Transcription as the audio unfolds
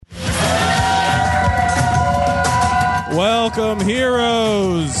Welcome,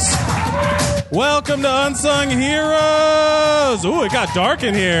 heroes. Welcome to Unsung Heroes. Ooh, it got dark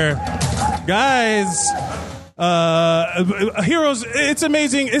in here. Guys, heroes, it's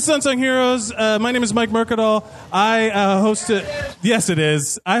amazing. It's Unsung Heroes. My name is Mike Mercadal. I host it. Yes, it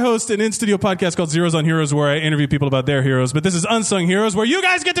is. I host an in-studio podcast called Zeros on Heroes where I interview people about their heroes. But this is Unsung Heroes where you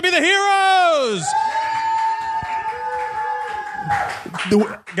guys get to be the heroes.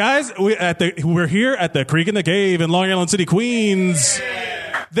 Guys, we're here at the Creek in the Cave in Long Island City, Queens.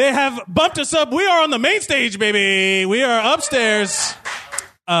 They have bumped us up. We are on the main stage, baby. We are upstairs.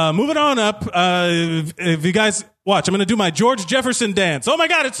 Moving on up. If you guys watch, I'm going to do my George Jefferson dance. Oh my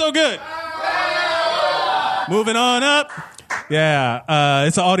God, it's so good. Moving on up. Yeah,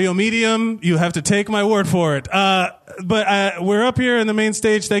 it's an audio medium. You have to take my word for it. But we're up here in the main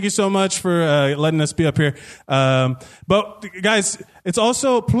stage. Thank you so much for letting us be up here. But guys, it's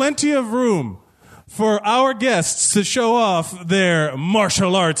also plenty of room for our guests to show off their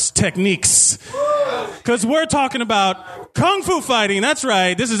martial arts techniques. Because we're talking about kung fu fighting. That's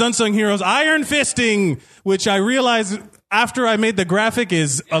right. This is Unsung Heroes Iron Fisting, which I realized after I made the graphic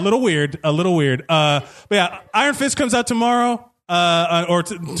is a little weird. But yeah, Iron Fist comes out tomorrow.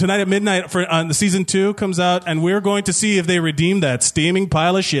 Tonight at midnight on the season 2 comes out, and we're going to see if they redeem that steaming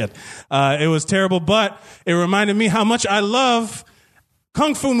pile of shit. It was terrible, but it reminded me how much I love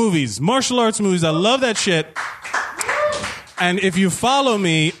kung fu movies, martial arts movies. I love that shit. And if you follow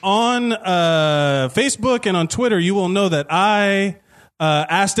me on Facebook and on Twitter, you will know that I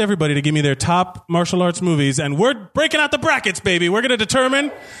asked everybody to give me their top martial arts movies, and we're breaking out the brackets, baby. We're going to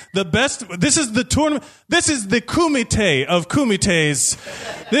determine the best. This is the tournament. This is the kumite of kumites.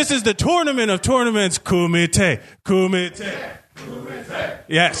 This is the tournament of tournaments. Kumite.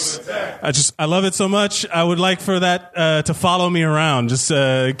 Yes. I love it so much. I would like for that to follow me around. Just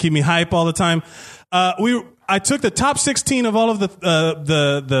keep me hype all the time. I took the top 16 of all of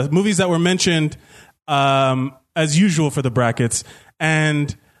the movies that were mentioned as usual for the brackets.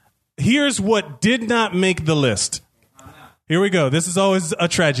 And here's what did not make the list. Here we go. This is always a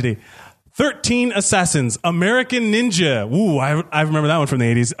tragedy. 13 Assassins, American Ninja. Ooh, I remember that one from the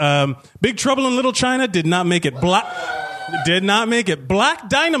 80s. Big Trouble in Little China did not make it. Did not make it. Black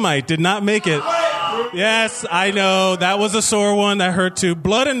Dynamite did not make it. Yes, I know. That was a sore one. That hurt too.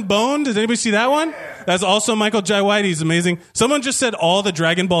 Blood and Bone. Did anybody see that one? That's also Michael Jai White. He's amazing. Someone just said all the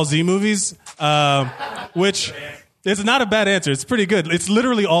Dragon Ball Z movies, which... It's not a bad answer. It's pretty good. It's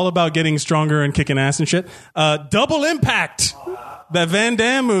literally all about getting stronger and kicking ass and shit. Double Impact, that Van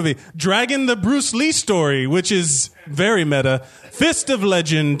Damme movie. Dragon the Bruce Lee story, which is very meta. Fist of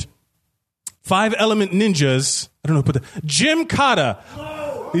Legend. 5 Element Ninjas. I don't know who put that. Jim Cotta.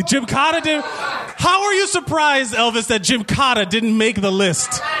 Jim Cotta did. How are you surprised, Elvis, that Jim Cotta didn't make the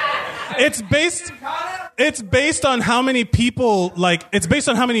list? It's based on how many people, it's based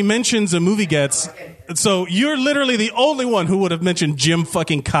on how many mentions a movie gets. So you're literally the only one who would have mentioned Jim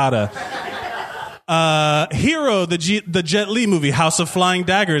fucking Cotta. Hero, the Jet Li movie, House of Flying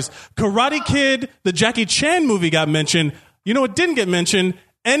Daggers. Karate Kid, the Jackie Chan movie got mentioned. You know what didn't get mentioned?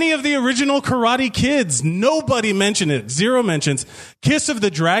 Any of the original Karate Kids. Nobody mentioned it. 0 mentions. Kiss of the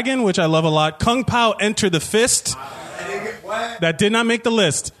Dragon, which I love a lot. Kung Pao Enter the Fist. That did not make the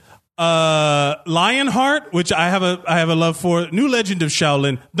list. Lionheart, which I have a love for. New Legend of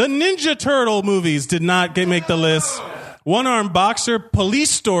Shaolin. The Ninja Turtle movies did not make the list. One Armed Boxer.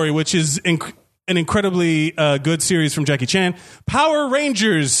 Police Story, which is an incredibly good series from Jackie Chan. Power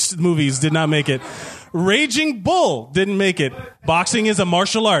Rangers movies did not make it. Raging Bull didn't make it. Boxing is a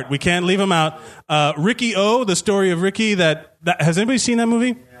martial art. We can't leave them out. Ricky O, the story of Ricky. That has anybody seen that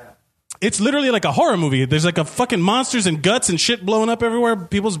movie? It's literally like a horror movie. There's like a fucking monsters and guts and shit blowing up everywhere.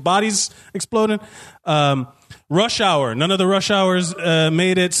 People's bodies exploding. Rush Hour. None of the Rush Hours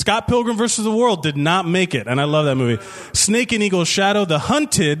made it. Scott Pilgrim vs. the World did not make it. And I love that movie. Snake and Eagle's Shadow. The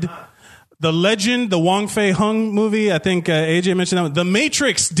Hunted. The Legend. The Wong Fei Hung movie. I think AJ mentioned that one. The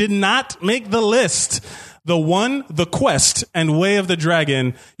Matrix did not make the list. The One, The Quest, and Way of the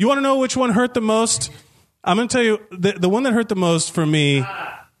Dragon. You want to know which one hurt the most? I'm going to tell you, the one that hurt the most for me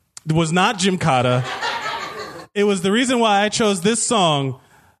was not Jim Cotta. It was the reason why I chose this song.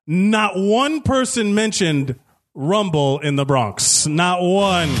 Not one person mentioned Rumble in the Bronx. Not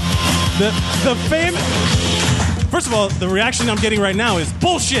one. The famous... First of all, the reaction I'm getting right now is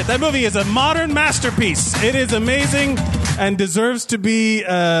bullshit. That movie is a modern masterpiece. It is amazing and deserves to be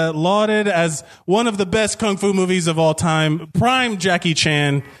lauded as one of the best kung fu movies of all time. Prime Jackie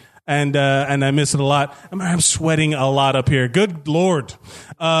Chan. And I miss it a lot. I'm sweating a lot up here. Good Lord.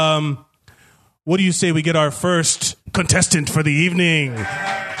 What do you say we get our first contestant for the evening.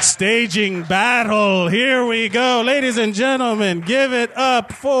 Staging battle. Here we go. Ladies and gentlemen, give it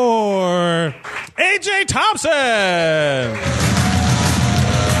up for AJ Thompson.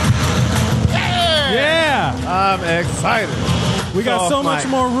 Yeah. I'm excited. We got so much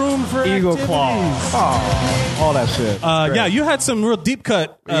more room for Eagle activities. Claw. Oh, all that shit. Yeah, you had some real deep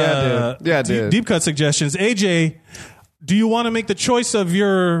cut. I did. Deep cut suggestions. AJ, do you want to make the choice of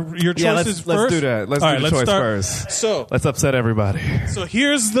your choices first? Let's do that. Let's do the choice first. So let's upset everybody. So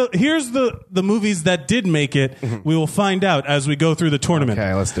here's the movies that did make it. We will find out as we go through the tournament.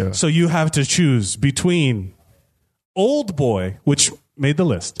 Okay, let's do it. So you have to choose between Old Boy, which made the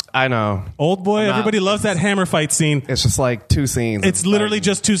list. I know. Old Boy, everybody loves that hammer fight scene. It's just like 2 scenes. It's literally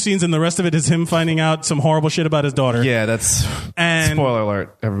just 2 scenes, and the rest of it is him finding out some horrible shit about his daughter. Yeah, that's... And spoiler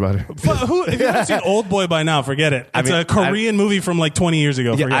alert, everybody. If you haven't seen Old Boy by now, forget it. It's a Korean movie from like 20 years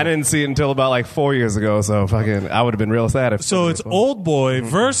ago. Yeah, I didn't see it until about like 4 years ago, so fucking I would have been real sad if... So it's Old Boy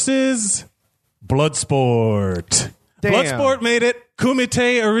versus Bloodsport. Damn. Bloodsport made it.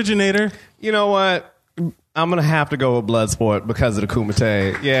 Kumite originator. You know what? I'm going to have to go with Bloodsport because of the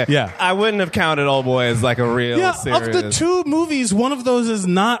Kumite. Yeah. I wouldn't have counted Old Boy as like a real serious... Of the 2 movies, one of those is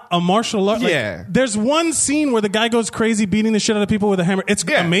not a martial art. Yeah. There's one scene where the guy goes crazy beating the shit out of people with a hammer. It's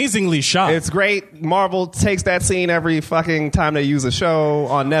amazingly shot. It's great. Marvel takes that scene every fucking time they use a show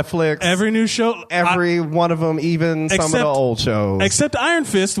on Netflix. Every new show. Every one of them, even some of the old shows. Except Iron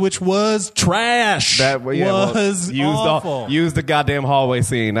Fist, which was trash. Was awful. Used the goddamn hallway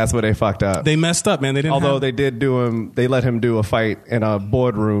scene. That's where they fucked up. They messed up, man. They didn't they let him do a fight in a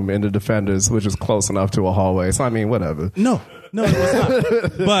boardroom in the Defenders, which is close enough to a hallway. So I mean, whatever. No, it was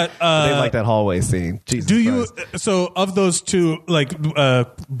not. But they like that hallway scene. Jesus Christ. So of those 2, like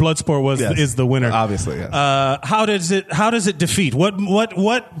Bloodsport is the winner, obviously. Yes. How does it defeat? What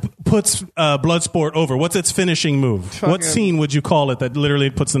puts Bloodsport over? What's its finishing move? What scene would you call it that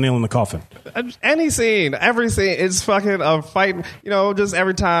literally puts the nail in the coffin? Any scene, every scene. It's fucking a fight. Just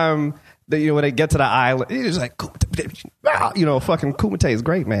every time. When they get to the island, it's like, fucking Kumite is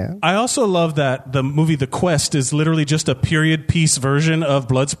great, man. I also love that the movie The Quest is literally just a period piece version of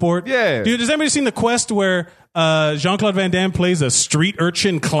Bloodsport. Yeah. Dude, has anybody seen The Quest where Jean-Claude Van Damme plays a street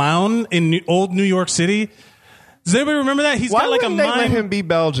urchin clown in old New York City? Does anybody remember that? Why wouldn't they let him be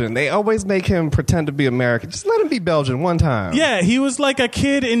Belgian? They always make him pretend to be American. Just let him be Belgian one time. Yeah, he was like a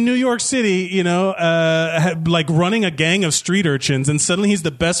kid in New York City, like running a gang of street urchins, and suddenly he's the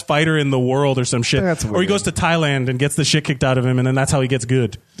best fighter in the world or some shit. That's weird. Or he goes to Thailand and gets the shit kicked out of him, and then that's how he gets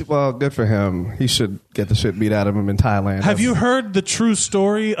good. Well, good for him. He should get the shit beat out of him in Thailand. Have you heard the true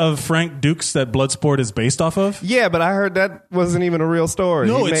story of Frank Dukes that Bloodsport is based off of? Yeah, but I heard that wasn't even a real story.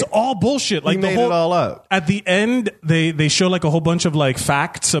 No, it's all bullshit. Like he made it all up. At the end, they show like a whole bunch of like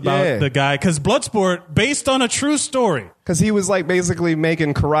facts about the guy, because Bloodsport based on a true story. Because he was like basically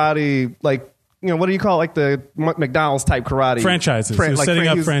making karate, like, what do you call it? Like the McDonald's type karate franchises. He was setting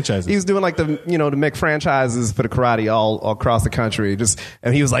up franchises. He was doing like the make franchises for the karate all across the country.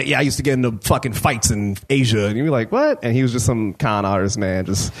 And he was like, yeah, I used to get into fucking fights in Asia. And you were like, what? And he was just some con artist, man,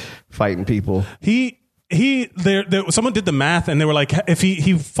 just fighting people. Someone did the math, and they were like, if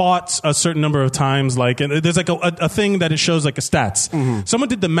he fought a certain number of times, like, and there's like a thing that it shows like a stats. Mm-hmm. Someone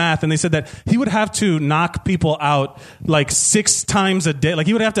did the math, and they said that he would have to knock people out like 6 times a day. Like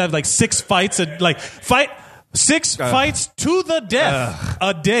he would have to have like 6 fights, fights to the death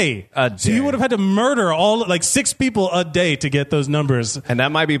a day. So you would have had to murder 6 people a day to get those numbers. And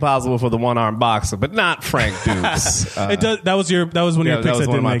that might be possible for the one-armed boxer, but not Frank Dukes. It does. That was one of your picks. That was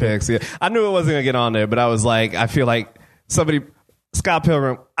one of my picks. Yeah, I knew it wasn't gonna get on there, but I was like, I feel like Scott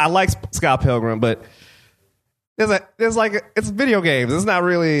Pilgrim. I like Scott Pilgrim, but it's video games. It's not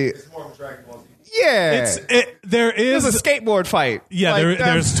really. It's more of a Dragon Ball Z. Yeah, there's a skateboard fight. Yeah,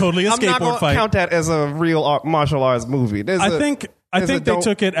 there's totally a skateboard fight. I'm not going to count that as a real martial arts movie. I think they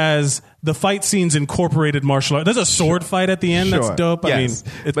took it as the fight scenes incorporated martial art. There's a sword fight at the end. Sure. That's dope. Yes. I mean,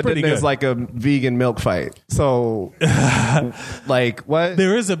 it's but pretty then there's good. like a vegan milk fight. So, like what?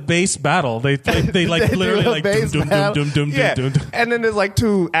 There is a base battle. They like literally like doom. And then there's like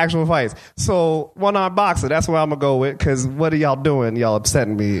 2 actual fights. So one-armed boxer. That's where I'm gonna go with, because what are y'all doing? Y'all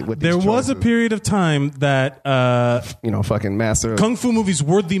upsetting me with these choices. Was a period of time that fucking master kung fu movies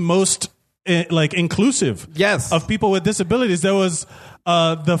were the most inclusive of people with disabilities. There was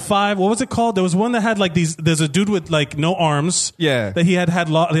the 5. What was it called? There was one that had like these. There's a dude with like no arms. Yeah. That he had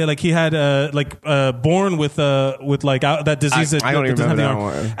born with like that disease. I don't even remember that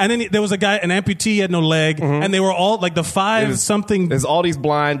one. And then there was a guy, an amputee, he had no leg, and they were all like the 5 something. There's all these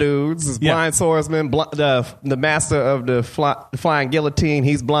blind dudes. There's blind swordsman, the master of the flying guillotine.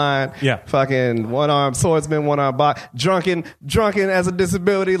 He's blind. Yeah. Fucking one-armed swordsman, one-armed drunken as a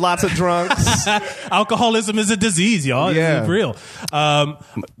disability. Lots of drunks. Alcoholism is a disease, y'all. Yeah. It's real.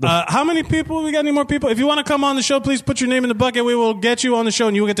 How many people? We got any more people? If you want to come on the show, please put your name in the bucket. We will get you on the show,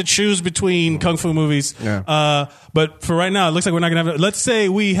 and you will get to choose between kung fu movies. Yeah. But for right now, it looks like we're not going to have. Let's say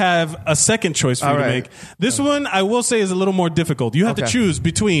we have a second choice for you to make. This one, I will say, is a little more difficult. You have to choose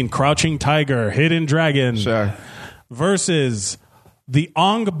between Crouching Tiger, Hidden Dragon, versus the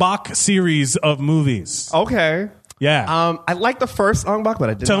Ong Bak series of movies. Okay. Yeah. I like the first Ong Bak, but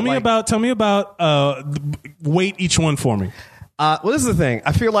I didn't. Tell me about. Weight each one for me. Well, this is the thing.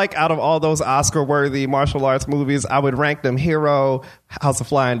 I feel like out of all those Oscar-worthy martial arts movies, I would rank them Hero, House of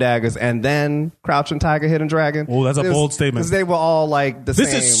Flying Daggers, and then Crouching Tiger, Hidden Dragon. Oh, that's a bold statement. Because they were all like the same.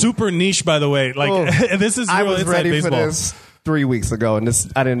 This is super niche, by the way. Like this is real. I was ready baseball. for this 3 weeks ago, and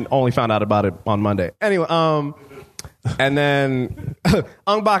I didn't only found out about it on Monday. Anyway, and then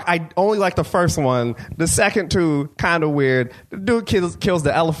Ong Bak, I only like the first one. The second two, kind of weird. The dude kills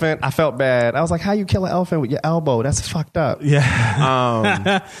the elephant. I felt bad. I was like, how you kill an elephant with your elbow? That's fucked up.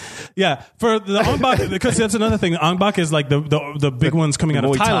 Yeah. Yeah. For the Ong Bak, because that's another thing. Ong Bak is like the big ones coming out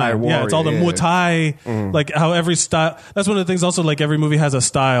of Thailand. Yeah, it's all the Muay Thai, like how every style. That's one of the things also, like every movie has a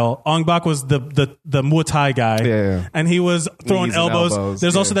style. Ong Bak was the Muay Thai guy. Yeah. And he was throwing elbows.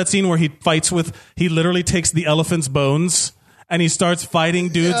 There's also that scene where he fights he literally takes the elephant's bones and he starts fighting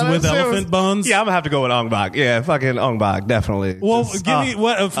dudes with elephant bones. Yeah, I'm gonna have to go with Ong Bak. Yeah, fucking Ong Bak, definitely. Well, give me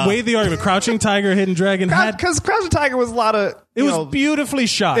weigh the argument. Crouching Tiger, Hidden Dragon because Crouching Tiger was a lot of. It was beautifully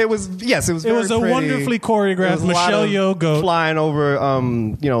shot. It was very a pretty. wonderfully choreographed. Michelle Yeoh goat flying over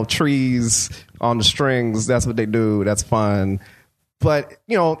trees on the strings. That's what they do. That's fun. But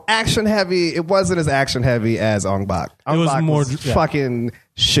action heavy. It wasn't as action heavy as Ong Bak. Ong Bak was fucking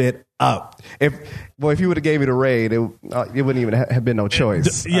shit up. If you would have gave me the raid, it wouldn't even have been no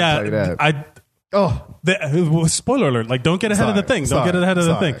choice. Yeah, spoiler alert! Like, don't get ahead of the thing. Don't get ahead of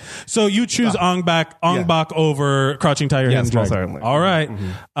the thing. So you choose Ong Bak over Crouching Tiger, Hidden Dragon. Certainly. All right.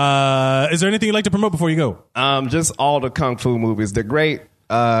 Is there anything you'd like to promote before you go? Just all the kung fu movies. They're great.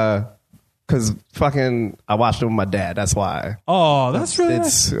 Because I watched them with my dad. That's why. Oh, that's really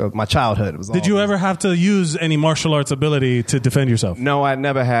nice. My childhood. Did you ever have to use any martial arts ability to defend yourself? No, I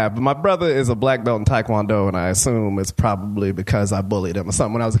never have. But my brother is a black belt in Taekwondo, and I assume it's probably because I bullied him or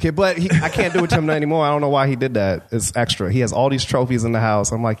something when I was a kid. But I can't do it to him anymore. I don't know why he did that. It's extra. He has all these trophies in the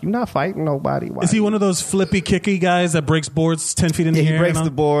house. I'm like, you're not fighting nobody. Why? Is he one of those flippy, kicky guys that breaks boards 10 feet in the air? He breaks the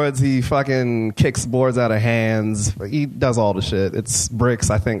boards. He fucking kicks boards out of hands. He does all the shit. It's bricks,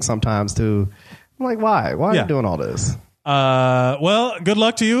 I think, sometimes, too. I'm like, why? Why are you doing all this? Well, good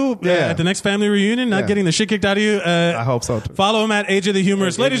luck to you at the next family reunion, not getting the shit kicked out of you. I hope so, too. Follow him at AJ the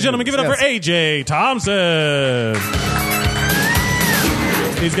Humorist. Ladies and gentlemen, give it up for AJ Thompson.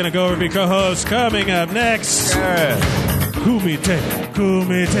 He's going to go over to be co-host. Coming up next, Kumite.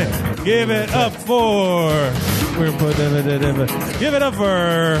 Give it up for... Give it up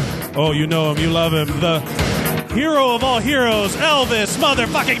for... Oh, you know him. You love him. The... hero of all heroes, Elvis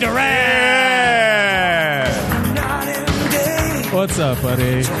motherfucking Duran. What's up,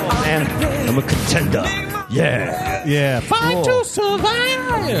 buddy? Man, I'm a contender. Yeah. Fight to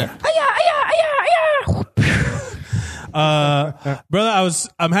survive. Brother,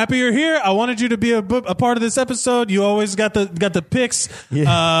 I'm happy you're here. I wanted you to be a part of this episode. You always got the picks. Yeah.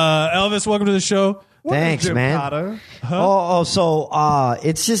 Elvis, welcome to the show. Thanks, man. So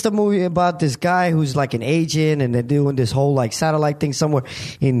it's just a movie about this guy who's like an agent, and they're doing this whole like satellite thing somewhere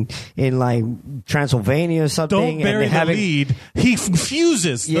in like Transylvania or something. Don't bury the lead. He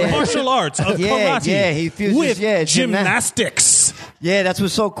fuses the martial arts of karate he fuses, with gymnastics. Yeah, that's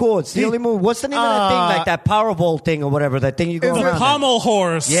what's so cool. It's the only movie. What's the name of that thing? Like that Powerball thing or whatever. That thing you go around. Pommel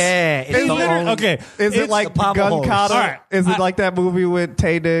horse. Yeah. Is it like Gun Kata? Right. Is it like that movie with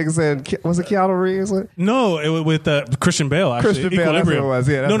Tay Diggs and was it Keanu Reeves? No, with Christian Bale. Actually, Christian Bale. That's what it was.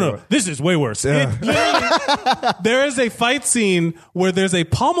 Yeah. No. This is way worse. Yeah. There is a fight scene where there's a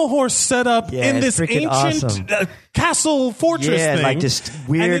pommel horse set up in this ancient castle fortress thing, like this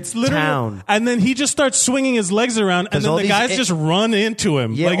weird and it's literally, town. And then he just starts swinging his legs around, and then the guys just run run into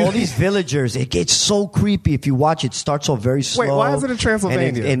him. Yeah, all these villagers. It gets so creepy if you watch it. Starts off very slow. Wait, why is it in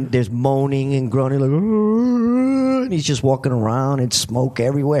Transylvania? And there's moaning and groaning, like, and he's just walking around and smoke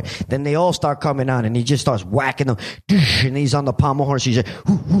everywhere. Then they all start coming on, and he just starts whacking them. And he's on the pommel horse. He's like,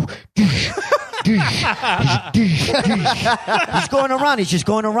 he's going around. He's just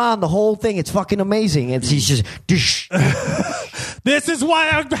going around the whole thing. It's fucking amazing. He's just. This is why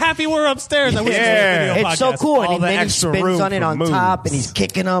I'm happy we're upstairs. I wish It's so cool. All And the then he extra spins room on it for on moves. top, and he's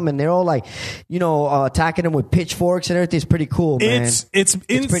kicking them, and they're all like, attacking him with pitchforks and everything. It's pretty cool, man. It's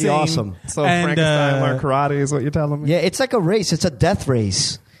insane. pretty awesome. So And, Frankenstein learned karate is what you're telling me? Yeah, it's like a race. It's a death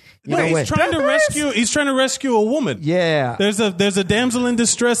race. You know He's what? trying to rescue. He's trying to rescue a woman. Yeah. There's a damsel in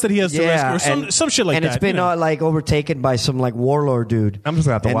distress that he has to rescue, or some shit like and that. it's been like overtaken by some like warlord dude. I'm just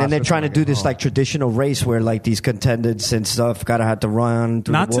gonna have to And watch then they're this trying to when I do get this home. like traditional race where like these contendants and stuff gotta have to run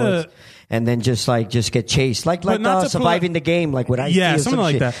through Not the woods. And then just get chased, like not to surviving the game, like what I yeah, something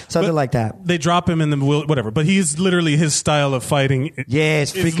like that. something But like that. They drop him in the whatever, but he's literally his style of fighting. Yeah,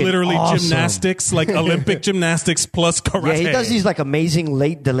 it's is freaking literally awesome. gymnastics, like Olympic gymnastics plus karate. Yeah, he does these like amazing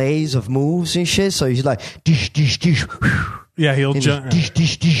late delays of moves and shit. So he's like, dish, dish, dish. Yeah, he'll jump. Dish,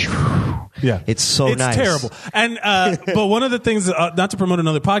 dish, dish. Yeah, It's so nice. It's terrible. And but one of the things, not to promote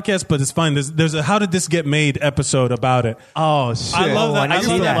another podcast, but it's fine. There's a "How Did This Get Made" episode about it. Oh shit! I love that. I I used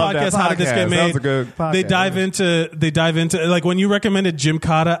love to that love podcast. How did this get made? That was a good podcast. They dive into like when you recommended Jim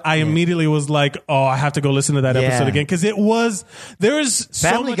Cotta, I immediately was like, oh, I have to go listen to that episode again because there is so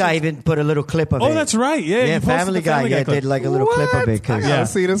Family much Guy even put a little clip of it. Oh, that's right. Yeah, you posted Family the Family Guy Guy clip. did like a little clip of it. I gotta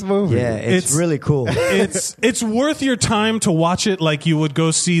see this movie. Yeah, it's really cool. It's worth your time to watch it like you would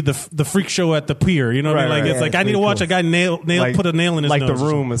go see the freak show at the pier. You know what I mean? Right, Like right. it's Yeah, like it's I need to pretty watch cool. a guy put a nail in his like nose. The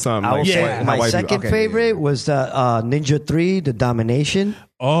Room or something. I will Like, say how my white second people- okay. favorite was the Ninja 3, The Domination.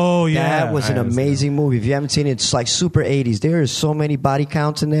 Oh yeah, That was an haven't seen amazing movie. If you haven't seen it, it's like super 80s. There is so many body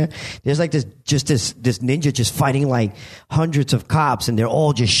counts in there. There's like this ninja just fighting like hundreds of cops, and they're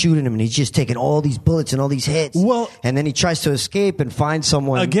all just shooting him, and he's just taking all these bullets and all these hits. Well- and then he tries to escape and find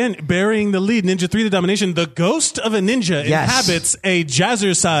someone. Again, burying the lead, Ninja 3 The Domination, the ghost of a ninja Yes. inhabits a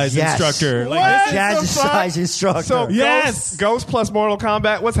jazzercise Yes. instructor. What? Like, this- Jazzercise instructor. So Yes. Ghost plus Mortal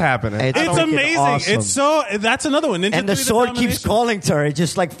Kombat. What's happening? It's it's freaking amazing. awesome. It's so that's another one. Ninja and the 3 sword keeps Domination. calling to her. It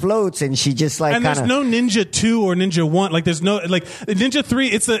just like floats, and she just like And kind there's of. no Ninja 2 or Ninja 1. Like there's no like Ninja 3.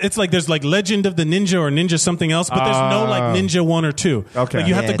 It's like there's like Legend of the Ninja or Ninja something else, but there's no like Ninja 1 or 2. Okay. Like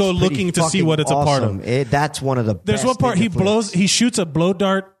you have to go looking to see what it's a part of. That's one of the. There's best one part ninja he shoots a blow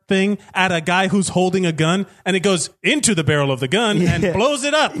dart thing at a guy who's holding a gun, and it goes into the barrel of the gun and Yeah. blows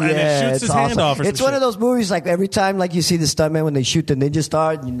it up, and it Yeah, shoots it's his hand awesome. off. Or It's some one shit. of those movies like every time like you see the stuntman when they shoot the ninja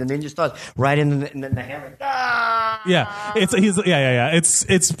star, the ninja star's right in the hammer. Yeah, yeah.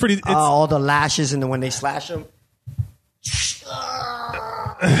 It's pretty. It's, All the lashes and then when they slash him.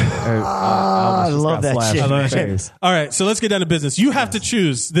 I love that shit. I love that Face. shit. All right, so let's get down to business. You have to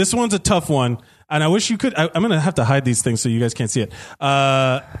choose. This one's a tough one, and I wish you could. I'm going to have to hide these things so you guys can't see it.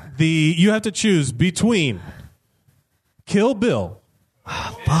 You have to choose between Kill Bill.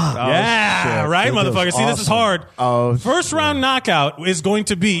 Yeah, right, Kill Bill's motherfucker. See, this is awesome. hard. Oh, First round knockout is going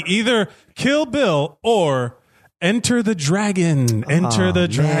to be either Kill Bill or Enter the Dragon. Enter the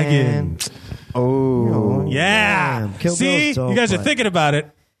Dragon. Oh, Yeah. Damn, Kill See, Bill's dope, you guys are but- thinking about it.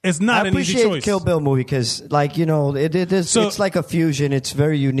 It's not I an easy appreciate choice. Kill Bill movie because, like So- it's like a fusion. It's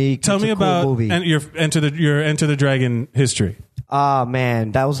very unique. Tell It's me a cool about movie. your Enter the Dragon history. Ah,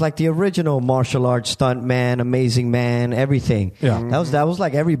 man, that was like the original martial arts stunt man, amazing man, everything. Yeah. that was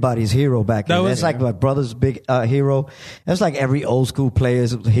like everybody's hero back That then. was- That's like my brother's big hero. That's like every old school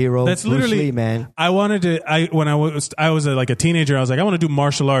player's hero. That's Bruce literally Lee, man. I wanted to. When I was like a teenager, I was like, I want to do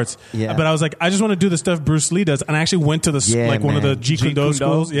martial arts. Yeah. But I was like, I just want to do the stuff Bruce Lee does, and I actually went to the Yeah, one of the man. Jeet Kune Do Kune Do?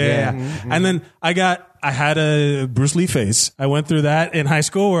 schools. Yeah. Mm-hmm. And then I had a Bruce Lee face. I went through that in high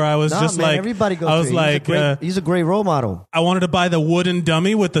school where I was Nah, just man, like, everybody goes I was through it. like, He's a great role model. I wanted to buy the wooden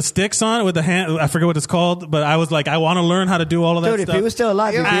dummy with the sticks on it, with the hand. I forget what it's called, but I was like, I want to learn how to do all of that Dude, if stuff. he was still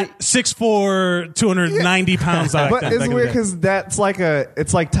alive, At 6'4", 290 pounds. Back but then, it's back in the weird day. because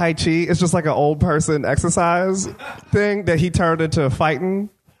it's like Tai Chi. It's just like an old person exercise thing that he turned into fighting.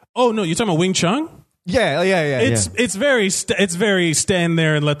 Oh no, you're talking about Wing Chun? Yeah. It's very stand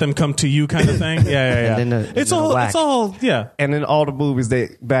there and let them come to you kind of thing. Yeah. And then It's all whack. yeah. And in all the movies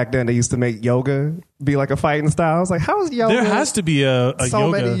back then they used to make yoga be like a fighting style. I was like, how is yoga? There has to be a so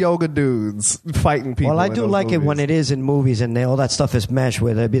yoga. many yoga dudes fighting people. Well, I do like it when it is in movies and all that stuff is meshed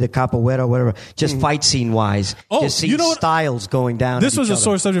with it. It'd be the capoeira or whatever. Just fight scene wise. Oh, just see you know what? styles going down. This at was each a other.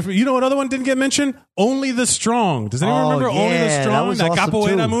 sore subject. You know what other one didn't get mentioned? Only the Strong. Does anyone remember Only the yeah, Strong? that was That awesome,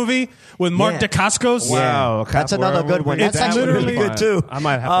 capoeira too. movie with Mark Yeah. Dacascos? Wow, That's another good one. It's That's actually literally really good too. I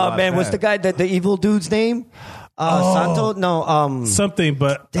might have to watch man, what's that. the guy the evil dude's name? Santo? No, Something,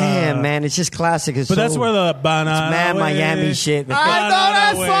 but damn, man, it's just classic. It's But that's where the banana. Man Miami shit. I know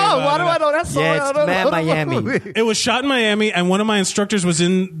that song. Why do I know that song? Yeah, it's I don't Man know. Miami. It was shot in Miami, and one of my instructors was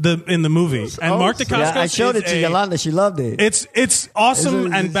in the movie. And Mark so- Dacascos. Yeah, I showed is it to Yolanda. She loved it. It's awesome Is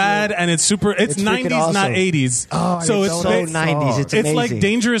it- and bad, and it's super. It's It's freaking 90s, not awesome. 80s. Oh, so it's it's so ba- 90s. It's It's amazing. like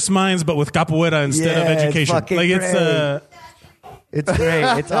Dangerous Minds, but with capoeira instead of Yeah, it's education. fucking Like It's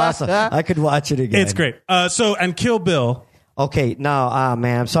great. It's awesome. I could watch it again. it's great. And Kill Bill. Okay, now,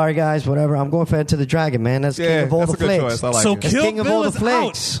 man, I'm sorry, guys. Whatever. I'm going for Enter the Dragon, man. That's king Yeah, of all that's the a good flicks. choice. I like So it. It's Kill king of Bill all the is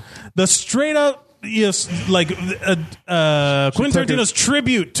flicks. out. The straight up. Yes, like Quentin took Tarantino's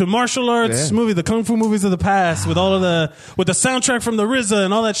tribute to martial arts Yeah. movie, the kung fu movies of the past, with all of the soundtrack from the RZA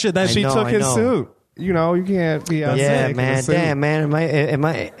and all that shit. That She shit. took his know. suit. You know, you can't be out Yeah, sick in a man. suit. Damn, man. Am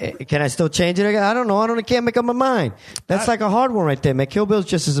I? Can I still change it? I don't know. I can't make up my mind. That's like a hard one right there, man. Kill Bill's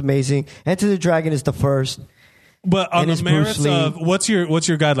just as amazing. Enter the Dragon is the first. But on And the it's merits Bruce Lee. of what's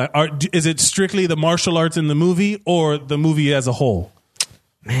your guideline? Is it strictly the martial arts in the movie or the movie as a whole?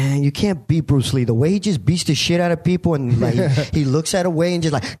 Man, you can't beat Bruce Lee. The way he just beats the shit out of people and like he looks at a way and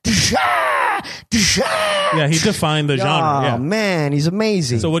just like, Yeah, he defined the genre. oh Yeah. man, he's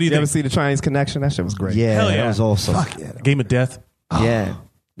amazing. So what do you You ever think? see the Chinese Connection? That shit was great. yeah, Hell yeah. that was awesome. Game of Death. Yeah.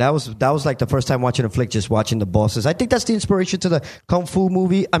 That was like the first time watching a flick, just watching the bosses. I think that's the inspiration to the Kung Fu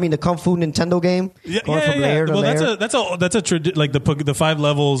movie. I mean, the Kung Fu Nintendo game. Going from layer to Well, layer. that's a like the 5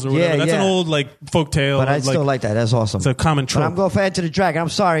 levels or whatever. Yeah, That's an yeah. old like folk tale. But I still like that. That's awesome. It's a common But I'm trope. going for Enter the Dragon. I'm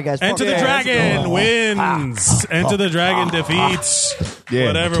sorry, guys. Enter the Fuck yeah, Dragon let's go. wins. Enter the Dragon defeats. Yeah.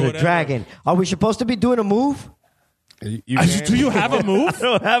 Whatever. To the Dragon. Are we supposed to be doing a move? You Do you have a move? I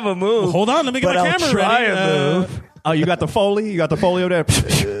don't have a move. Hold on, let me get But my I'll camera try ready. a move. Oh, you got the Foley? You got the Foley over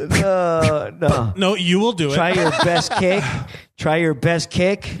there? No. No, you will do it. Try your best kick. Try your best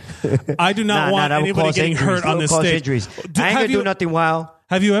kick. I do not want that will anybody cause getting injuries. hurt on That will this cause stage. Injuries. Do- I ain't have gonna you- do nothing wild.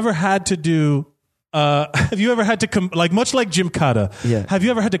 Have you ever had to do? Have you ever had to like much like Jim Kata? Yeah. Have you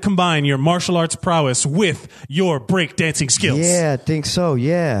ever had to combine your martial arts prowess with your breakdancing skills? Yeah, I think so.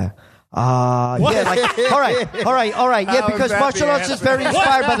 Yeah. Yeah, like, all right. Yeah, How because is that martial the arts is very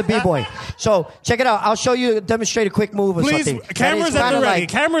inspired by the b-boy. So check it out. I'll show you, demonstrate a quick move or Please, something. That cameras is at kinda the ready. like-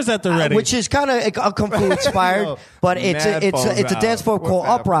 Cameras at the ready. Which is kind of a kung fu inspired, Yo, but it's mad a phones dance form out. called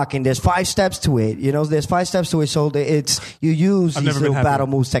What's up rocking. There's 5 steps to it. You know, there's 5 steps to it. So it's you use I've these never been little happy. battle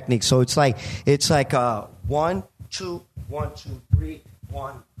moves techniques. So it's like 1, 2, 1, 2, 3,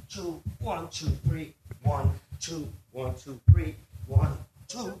 1, 2, 1, 2, 3, 1, 2, 1, 2, 3, 1,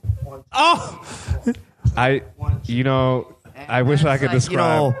 2, 1. I wish I could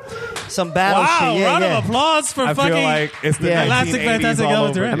describe. Some battle wow! shit. Yeah, round yeah. of applause for I fucking feel like it's the Yeah. Elastic 1980s Fantastic all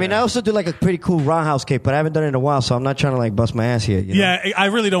Elevator. over I mean, I also do like a pretty cool roundhouse kick, but I haven't done it in a while, so I'm not trying to like bust my ass here. You know? Yeah, I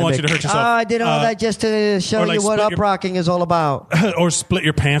really don't want you to hurt yourself. I did all that just to show or, like, you what split up your- rocking is all about. or split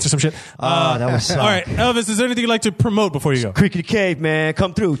your pants or some shit. That was all right, Elvis. Is there anything you'd like to promote before you go? Creek in the Cave, man,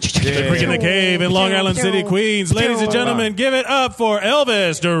 come through. The Creek in the Cave in Long Island City, Queens. Ladies and gentlemen, give it up for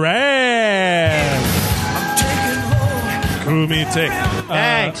Elvis Duran. Kumite.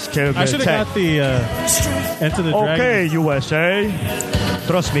 Thanks, Kumite. I should have got the Enter the Dragon. USA.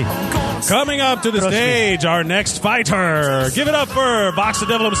 Trust me. Coming up to the Trust me. stage, our next fighter. Give it up for Box the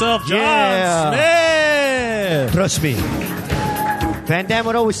Devil himself, John Yeah. Smith. Trust me. Van Damme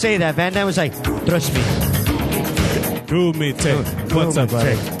would always say that. Van Damme was like, trust me. Kumite. What's up,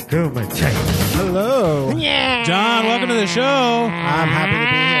 buddy? Hello. John, welcome to the show. I'm happy to be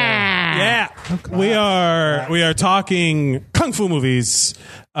here. Yeah, we are talking kung fu movies.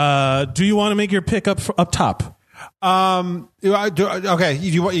 Do you want to make your pick up top? Okay,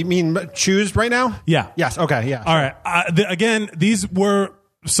 you mean choose right now? Yeah. Yes. Okay. Yeah. All right. Again, these were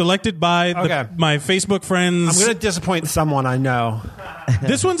selected by Okay. my Facebook friends. I'm going to disappoint someone I know.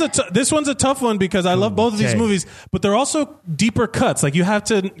 This one's a tough one because I love both of these Okay. movies, but they're also deeper cuts. Like you have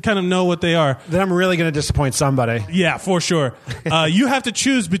to kind of know what they are. Then I'm really going to disappoint somebody. Yeah, for sure. You have to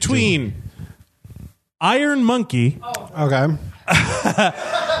choose between Iron Monkey, Okay.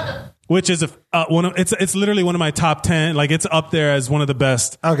 which is it's literally one of my top 10. Like it's up there as one of the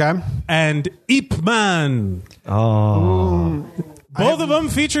best. Okay. And Ip Man. Oh. Both of them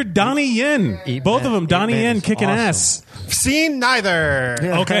featured Donnie Yen. Both of them, Donnie Yen kicking ass. Seen neither.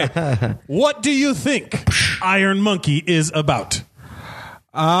 Okay. What do you think Iron Monkey is about?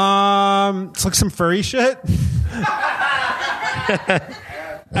 It's like some furry shit.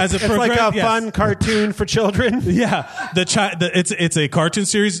 As a It's like a fun cartoon for children. Yeah, it's a cartoon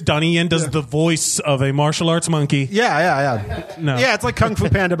series. Donnie Yen does the voice of a martial arts monkey. Yeah. No. Yeah, it's like Kung Fu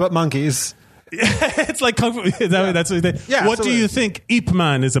Panda, but monkeys. It's like Kung Fu. That's what they. Yeah, what do you think Ip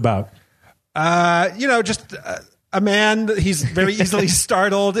Man is about? Just a man. He's very easily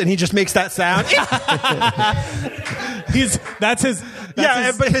startled, and he just makes that sound.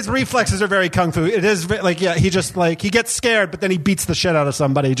 But his reflexes are very kung fu. It is he just he gets scared, but then he beats the shit out of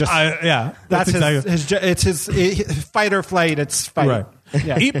somebody. That's his fight or flight. It's fight. Right.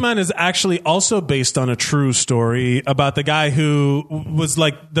 Yeah. Ip Man is actually also based on a true story about the guy who was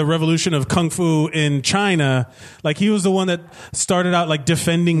like the revolution of kung fu in China. Like he was the one that started out like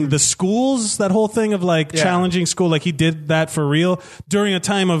defending the schools, that whole thing of challenging school. Like he did that for real during a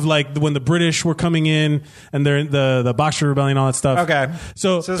time of like when the British were coming in and they're the Boxer Rebellion, all that stuff. Okay.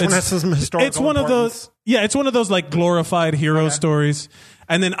 So this one has some historical it's one importance. it's one of those like glorified hero stories.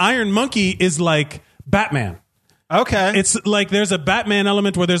 And then Iron Monkey is like Batman. Okay. It's like there's a Batman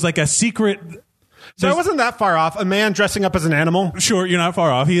element where there's like a secret. So I wasn't that far off. A man dressing up as an animal. Sure, you're not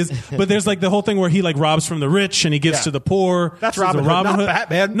far off. He is, but there's like the whole thing where he like robs from the rich and he gives to the poor. That's Robin Hood, not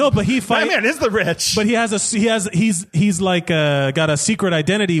Batman. No, but he fights. Batman is the rich. But he's like got a secret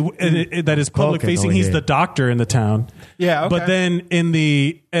identity that is public facing. He's the doctor in the town. Yeah. Okay. But then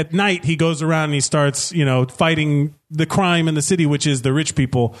at night he goes around and he starts fighting the crime in the city, which is the rich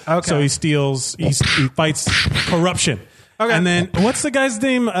people. Okay. So he steals. He fights corruption. Okay. And then what's the guy's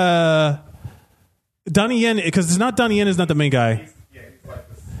name? Donnie Yen, because it's not Donnie Yen is not the main guy.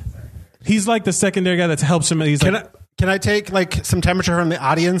 He's like the secondary guy that helps him. Can I take like some temperature from the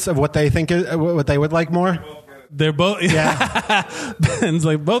audience of what they think what they would like more? They're both. Yeah. Ben's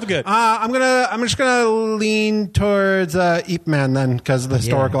like both good. I'm just gonna lean towards Ip Man then because of the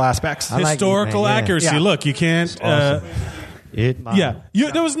historical aspects. Historical accuracy. Yeah. Look, you can't. Awesome.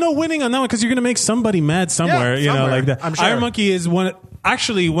 There was no winning on that one because you're going to make somebody mad somewhere. Yeah, like that. I'm sure. Iron Monkey is one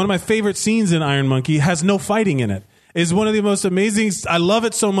of my favorite scenes in Iron Monkey. Has no fighting in it. Is one of the most amazing. I love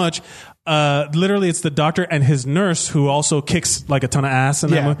it so much. Literally, it's the doctor and his nurse who also kicks like a ton of ass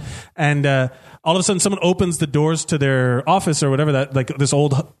in that movie. And all of a sudden, someone opens the doors to their office or whatever that like this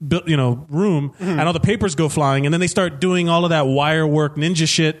old room, and all the papers go flying, and then they start doing all of that wire work, ninja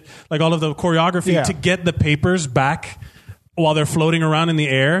shit, like all of the choreography to get the papers back while they're floating around in the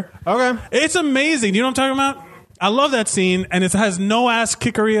air. Okay, it's amazing. You know what I'm talking about? I love that scene, and it has no ass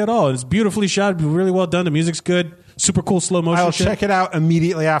kickery at all. It's beautifully shot, really well done. The music's good. Super cool slow motion. I'll check it out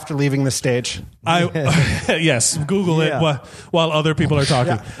immediately after leaving the stage. Yes, Google it while other people are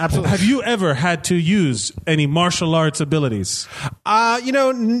talking. Yeah, absolutely. Have you ever had to use any martial arts abilities?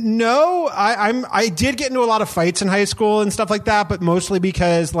 No. I did get into a lot of fights in high school and stuff like that, but mostly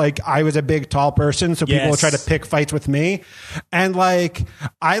because like I was a big tall person, so people would try to pick fights with me, and like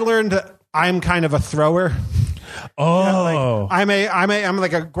I learned I'm kind of a thrower. Oh, I'm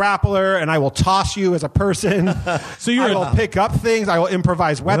like a grappler, and I will toss you as a person. So I will pick up things. I will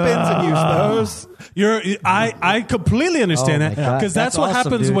improvise weapons and use those. I completely understand that because that's what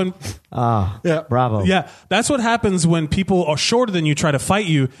awesome, happens dude. when. Bravo. Yeah, that's what happens when people are shorter than you try to fight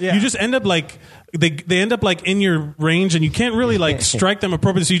you. Yeah. You just end up like they end up like in your range, and you can't really like strike them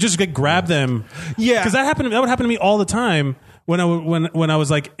appropriately. So you just grab them. Yeah, because that would happen to me all the time. When I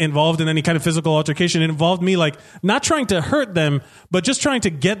was like involved in any kind of physical altercation, it involved me like not trying to hurt them, but just trying to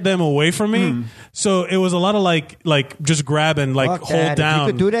get them away from me. So it was a lot of like just grab and like Fuck hold that. down. If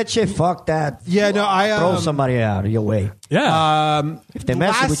you could do that shit, fuck that. Yeah, no, I throw somebody out of your way. Yeah, if they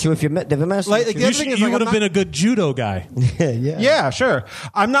mess with you, if they mess with you, you would have been a good judo guy. Yeah, sure.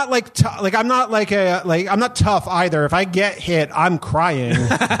 I'm not like I'm not tough either. If I get hit, I'm crying.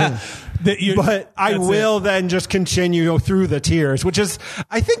 But I will then just continue through the tears, which is,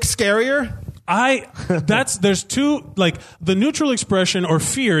 I think, scarier. There's two, like the neutral expression or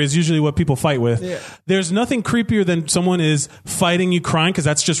fear is usually what people fight with. Yeah. There's nothing creepier than someone is fighting you crying because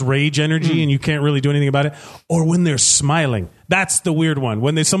that's just rage energy and you can't really do anything about it. Or when they're smiling. That's the weird one.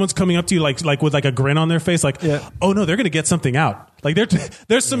 When someone's coming up to you like with like a grin on their face, like, oh no, they're going to get something out. Like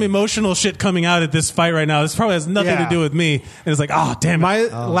there's some emotional shit coming out at this fight right now. This probably has nothing to do with me. And it's like, oh, damn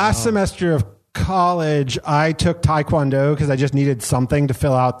it. Last semester of college, I took Taekwondo because I just needed something to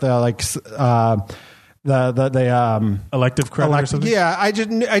fill out the the elective credit or something. Yeah, I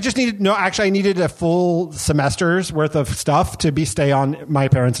just needed I needed a full semester's worth of stuff to stay on my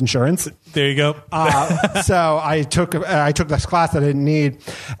parents' insurance. There you go. So I took this class that I didn't need,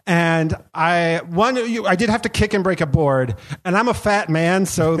 and I did have to kick and break a board, and I'm a fat man,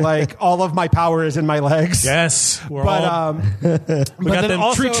 so like all of my power is in my legs. Yes, we got them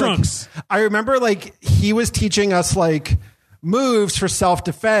also, tree trunks. Like, I remember like he was teaching us like moves for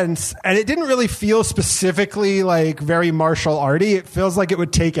self-defense, and it didn't really feel specifically like very martial arty. It feels like it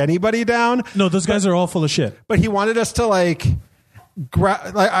would take anybody down. No, those guys are all full of shit. But he wanted us to like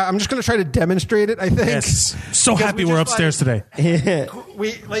I'm just going to try to demonstrate it, I think. Yes. So happy we're upstairs today. He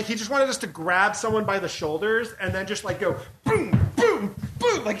just wanted us to grab someone by the shoulders and then just like go boom, boom,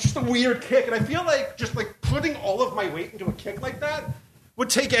 boom, like just a weird kick. And I feel like just like putting all of my weight into a kick like that would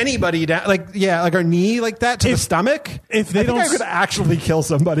take anybody down, like our knee like that to the stomach. If they I could actually kill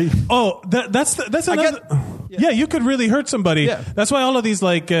somebody. Oh, that's another. Yeah, you could really hurt somebody. Yeah. That's why all of these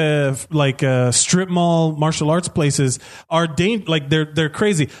strip mall martial arts places are they're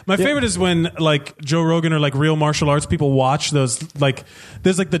crazy. My favorite is when like Joe Rogan or like real martial arts people watch those like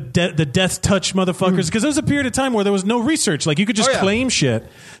there's like the death touch motherfuckers because there was a period of time where there was no research, like you could just claim shit.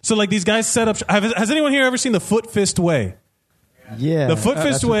 So like these guys set up. Has anyone here ever seen the Foot Fist Way? Yeah, the Foot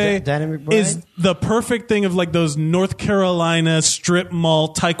Fist Way is the perfect thing of like those North Carolina strip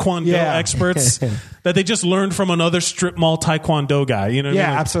mall taekwondo experts that they just learned from another strip mall taekwondo guy. You know what I mean?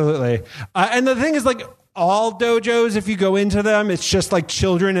 Like, absolutely. And the thing is, like all dojos, if you go into them, it's just like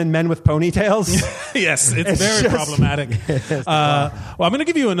children and men with ponytails. Yes, it's very problematic. Well, I'm going to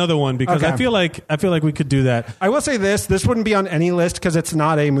give you another one because I feel like we could do that. I will say this wouldn't be on any list because it's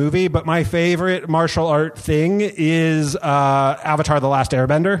not a movie, but my favorite martial art thing is Avatar: The Last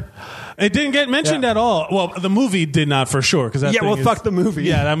Airbender. It didn't get mentioned at all. Well, the movie did not for sure because fuck the movie.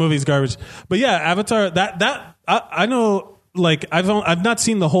 Yeah, that movie's garbage. But yeah, Avatar. That I know. Like I've not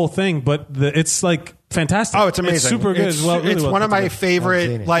seen the whole thing, but it's like fantastic. Oh, it's amazing. It's super good. It's one of my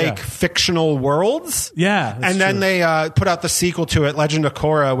favorite fictional worlds. Yeah, and then they put out the sequel to it, Legend of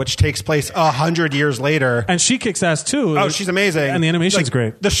Korra, which takes place 100 years later. And she kicks ass too. Oh, she's amazing. And the animation's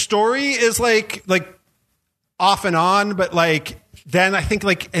great. The story is like off and on, but like then I think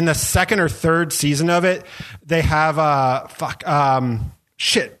like in the second or third season of it, they have oh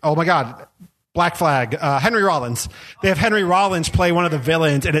my god. Black Flag, Henry Rollins. They have Henry Rollins play one of the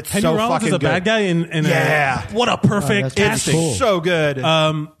villains, and it's Henry so Rollins fucking is a good. bad guy what a perfect casting. It's so good.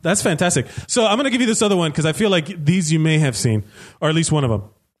 That's fantastic. So I'm going to give you this other one because I feel like these you may have seen, or at least one of them.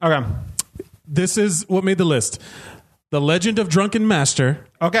 Okay. This is what made the list. The Legend of Drunken Master.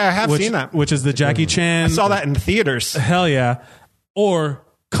 Okay, I have seen that. Which is the Jackie Chan. I saw that in theaters. Hell yeah. Or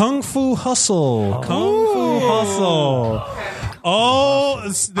Kung Fu Hustle. Kung Fu Hustle. Oh,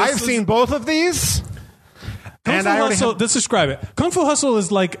 I've seen both of these. Kung Fu Hustle, let's describe it. Kung Fu Hustle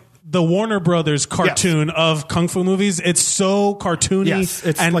is like the Warner Brothers cartoon of Kung Fu movies. It's so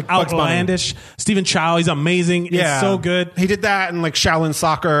cartoony and like outlandish. Stephen Chow, he's amazing. Yeah. It's so good. He did that in like Shaolin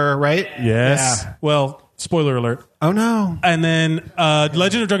Soccer, right? Yes. Yeah. Well, spoiler alert. Oh no. And then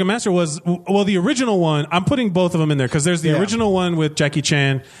Legend of Drunken Master was the original one. I'm putting both of them in there because there's the original one with Jackie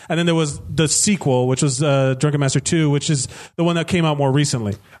Chan, and then there was the sequel, which was Drunken Master 2, which is the one that came out more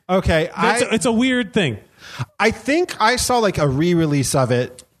recently. Okay. It's a weird thing. I think I saw like a re-release of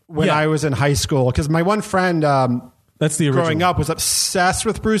it when I was in high school because my one friend that's the original. Growing up was obsessed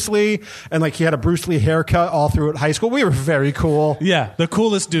with Bruce Lee, and like he had a Bruce Lee haircut all through high school. We were very cool. Yeah, the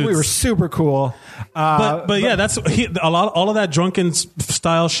coolest dudes. We were super cool. But yeah, that's all of that drunken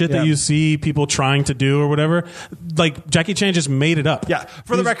style shit that you see people trying to do or whatever. Like Jackie Chan just made it up. Yeah.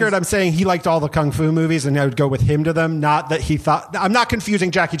 For the record, I'm saying he liked all the kung fu movies, and I would go with him to them. Not that he thought. I'm not confusing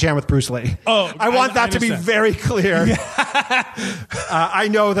Jackie Chan with Bruce Lee. Oh, I want that to be very clear. I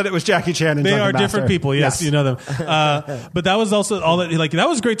know that it was Jackie Chan and they Drunken are Master. different people. Yes, you know them. But that was also all that. Like that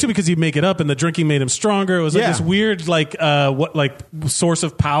was great too because he'd make it up, and the drinking made him stronger. It was like this weird source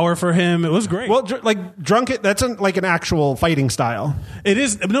of power for him. It was great. Well, drunken. That's like an actual fighting style. It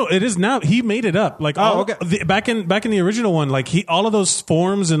is. No, it is now. He made it up. Like back in the original one, like all of those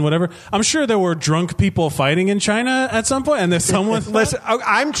forms and whatever. I'm sure there were drunk people fighting in China at some point, and there's someone. Listen,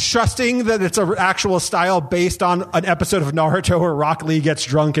 I'm trusting that it's an actual style based on an episode of Naruto where Rock Lee gets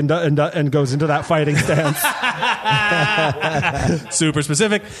drunk and goes into that fighting stance. Super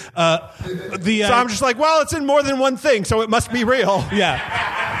specific. So I'm just like, well, it's in more than one thing, so it must be real.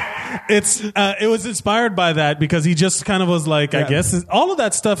 Yeah. It was inspired by that because he just kind of was like, I guess all of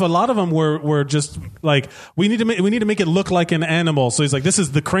that stuff. A lot of them were just like we need to make it look like an animal. So he's like, this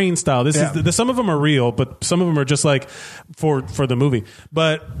is the crane style. This is some of them are real, but some of them are just like for the movie.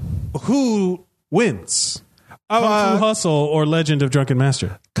 But who wins? Kung Fu Hustle or Legend of Drunken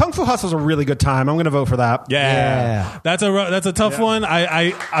Master? Kung Fu Hustle is a really good time. I'm going to vote for that. Yeah. That's a tough one.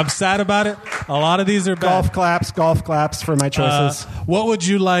 I'm sad about it. A lot of these are bad. Golf claps for my choices. What would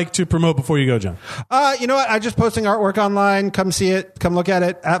you like to promote before you go, John? You know what? I'm just posting artwork online. Come see it. Come look at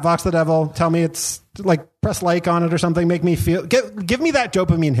it at Vox the Devil. Tell me it's like, press like on it or something. Make me feel. Give me that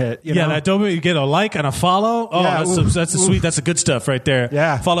dopamine hit. You know? That dopamine. You get a like and a follow. Oh, yeah, that's a sweet. That's a good stuff right there.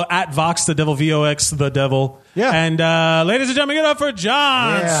 Yeah. Follow at Vox the Devil, VOX the Devil. Yeah. And ladies and gentlemen, give it up for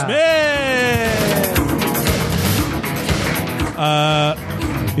John Smith.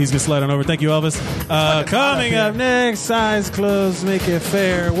 He's gonna slide on over. Thank you, Elvis. Coming up next, eyes closed, make it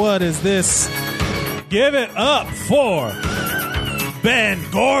fair. What is this? Give it up for Ben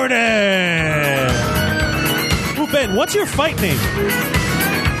Gordon. Ooh, Ben, what's your fight name?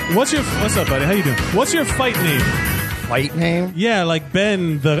 What's up, buddy? How you doing? What's your fight name? Fight name? Yeah, like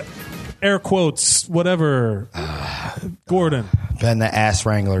Ben, the air quotes, whatever. Gordon. Ben the Ass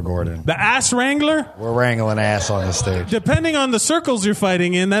Wrangler Gordon. The Ass Wrangler? We're wrangling ass on the stage. Depending on the circles you're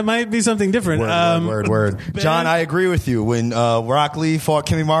fighting in, that might be something different. Word. Ben? John, I agree with you. When Rock Lee fought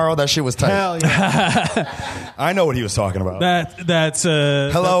Kimmy Morrow, that shit was tight. Hell yeah. I know what he was talking about. That's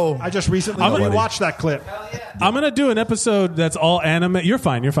Hello. I just recently rewatched that clip. I'm going to do an episode that's all anime. You're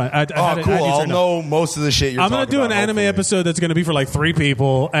fine. Cool. I'll know most of the shit you're talking about. I'm going to do an anime episode that's going to be for like 3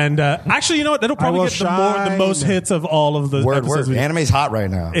 people. And actually, you know what? That'll probably get the most hits of all of the episodes. Anime's hot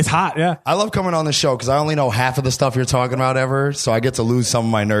right now. It's hot, yeah. I love coming on the show because I only know half of the stuff you're talking about ever, so I get to lose some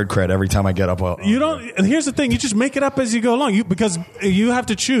of my nerd cred every time I get up. You don't. Here's the thing: you just make it up as you go along. Because you have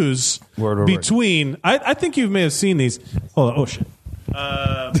to choose between. I think you may have seen these. Hold on. Oh shit.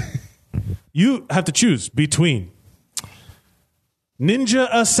 You have to choose between Ninja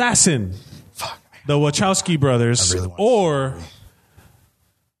Assassin, the Wachowski brothers, or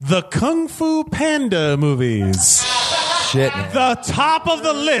the Kung Fu Panda movies. Shit, man. The top of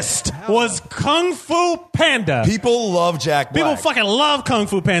the list was Kung Fu Panda. People love Jack Black. People fucking love Kung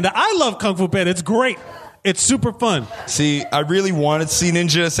Fu Panda. I love Kung Fu Panda. It's great. It's super fun. See, I really wanted to see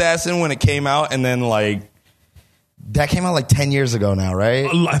Ninja Assassin when it came out, and then that came out like 10 years ago now, right?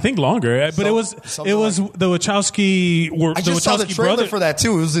 I think longer, but it was the Wachowski. I just saw the trailer for that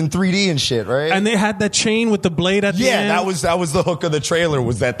too. It was in 3D and shit, right? And they had that chain with the blade at the end. Yeah, that was the hook of the trailer.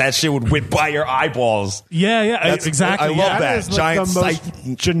 Was that shit would whip by your eyeballs? Yeah, exactly. I love that. Is giant the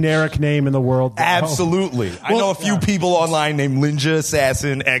most generic name in the world. Absolutely. I know a few people online named Ninja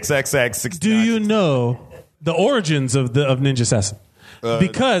Assassin XXX. Do you know the origins of Ninja Assassin?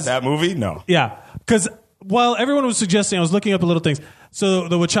 Because that movie, no. Yeah, because. While everyone was suggesting, I was looking up a little things. So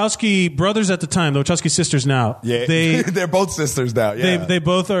the Wachowski brothers at the time, the Wachowski sisters now, they're both sisters now. Yeah, they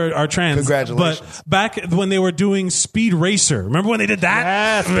both are trans. Congratulations! But back when they were doing Speed Racer, remember when they did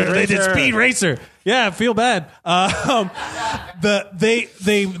that? Yeah, they did Speed Racer. Yeah, I feel bad. They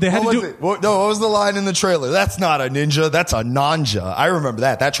had to do. What was the line in the trailer? That's not a ninja. That's a nanja. I remember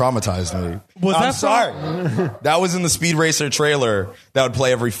that. That traumatized me. I'm sorry. That was in the Speed Racer trailer. That would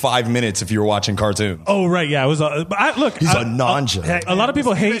play every 5 minutes if you were watching cartoons. Oh right, yeah. It was. Look, he's a nanja. A lot of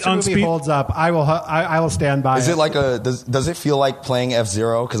people hate on Speed. Holds up. I will stand by. Is it like does it feel like playing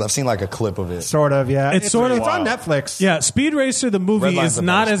F-Zero? Because I've seen like a clip of it. Sort of, yeah. It's on Netflix. Yeah, Speed Racer the movie is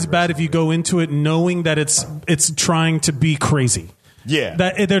not as bad if you go into it knowing that it's trying to be crazy. Yeah,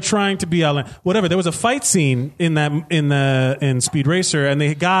 that they're trying to be whatever. There was a fight scene in Speed Racer, and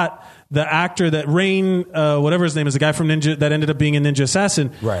they got the actor that Rain, whatever his name is, the guy from Ninja that ended up being in Ninja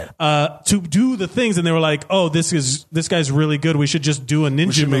Assassin, right? To do the things, and they were like, "Oh, this guy's really good. We should just do a ninja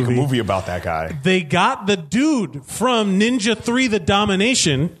we should movie. Make a movie about that guy." They got the dude from Ninja 3: The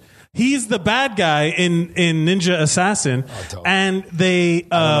Domination. He's the bad guy in Ninja Assassin, and they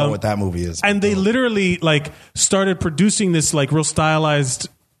I don't know what that movie is. And they literally started producing this real stylized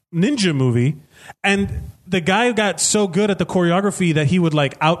ninja movie, and the guy got so good at the choreography that he would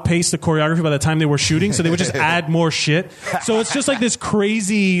outpace the choreography by the time they were shooting. So they would just add more shit. So it's just this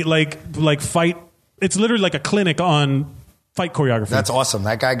crazy fight. It's literally like a clinic on fight choreography. That's awesome.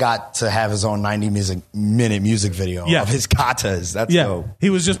 That guy got to have his own 90-minute music video of his katas. That's dope. He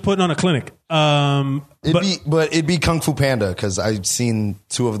was just putting on a clinic. It'd be Kung Fu Panda because I've seen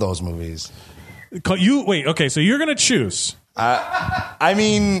 2 of those movies. So you're gonna choose. I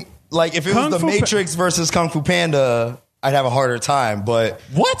mean, if it was The Matrix versus Kung Fu Panda, I'd have a harder time. But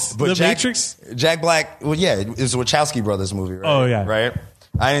what? But The Matrix? Jack Black. Well, yeah, it was a Wachowski brothers movie, right? Oh yeah, right.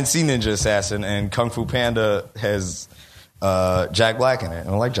 I didn't see Ninja Assassin, and Kung Fu Panda has Jack Black in it. I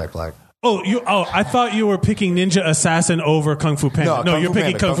don't like Jack Black. I thought you were picking Ninja Assassin over Kung Fu Panda. No, you're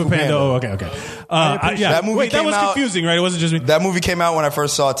picking Kung Fu Panda. Oh, okay. That movie that was confusing, right? It wasn't just me. That movie came out when I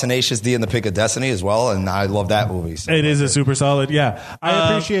first saw Tenacious D and the Pick of Destiny as well, and I love that movie. So it is a super solid, yeah. I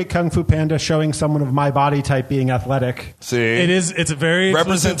appreciate Kung Fu Panda showing someone of my body type being athletic. See, it's a very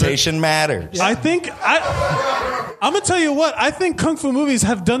representation matters. Yeah. I think I'm gonna tell you what I think Kung Fu movies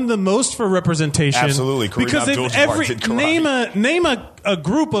have done the most for representation. Absolutely, because name a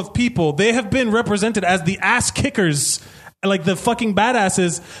group of people, they have been represented as the ass kickers, like the fucking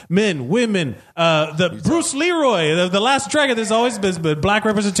badasses, men, women, the Bruce Leroy, the Last Dragon. There's always been black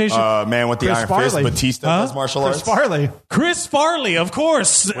representation. Man with the Chris Iron Farley. Fist, Batista does martial arts. Chris Farley, of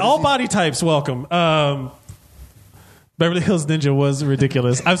course. All body types welcome. Beverly Hills Ninja was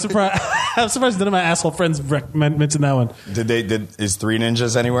ridiculous. I'm surprised. I'm surprised none of my asshole friends mentioned that one. Is Three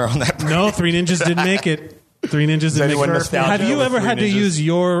Ninjas anywhere on that? No, Three Ninjas didn't make it. Three Ninjas didn't make it. Have you ever had to use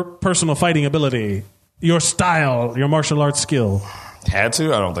your personal fighting ability, your style, your martial arts skill? Had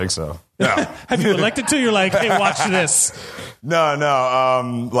to? I don't think so. No. Have you elected to? You're like, hey, watch this.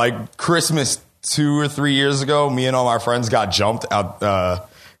 No. Like Christmas 2 or 3 years ago, me and all my friends got jumped out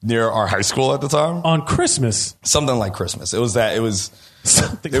near our high school at the time. On Christmas? Something like Christmas. It was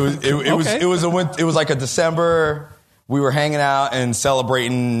Something. It was like a December. We were hanging out and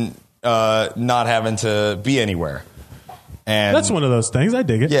celebrating not having to be anywhere. And that's one of those things. I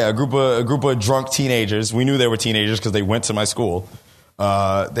dig it. Yeah, a group of drunk teenagers. We knew they were teenagers because they went to my school.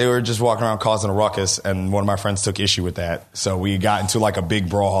 They were just walking around causing a ruckus, and one of my friends took issue with that. So we got into like a big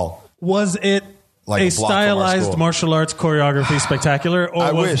brawl. Was it like a stylized martial arts choreography spectacular? Or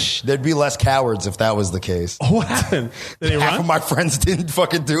I wish there'd be less cowards if that was the case. What happened? Did they Half run? of my friends didn't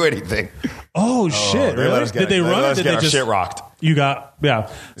fucking do anything. Oh shit! Really? Did they run or did they just shit rocked? You got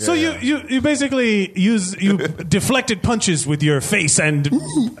So you basically you deflected punches with your face and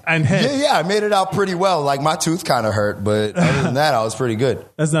head. Yeah, I made it out pretty well. Like my tooth kind of hurt, but other than that, I was pretty good.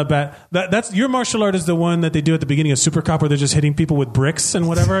 That's not bad. That's your martial art is the one that they do at the beginning of Super Cop where they're just hitting people with bricks and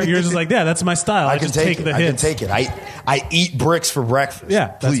whatever. You're just like, yeah, that's my style. I just take the hits. I can take it. I eat bricks for breakfast.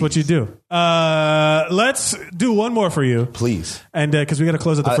 Yeah, that's what you do. Let's do one more for you, please, and because we got to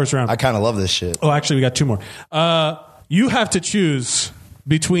close at the first round. I kind of love this shit. Oh, actually, we got two more. You have to choose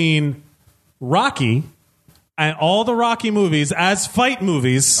between Rocky and all the Rocky movies as fight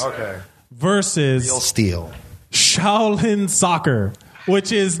movies, versus Real Steel, Shaolin Soccer,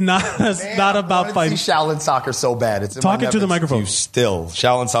 which is not about fighting. Shaolin Soccer so bad. It's in talking to the microphone.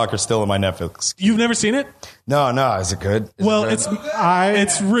 Shaolin Soccer still in my Netflix. You've never seen it? No. Is it good?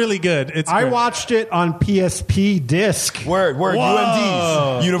 It's really good. I watched it on PSP disc. Word.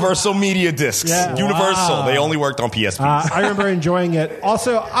 UMDs, Universal Media Discs. Yeah. Universal. Wow. They only worked on PSP. I remember enjoying it.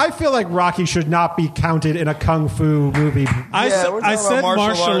 Also, I feel like Rocky should not be counted in a kung fu movie. I said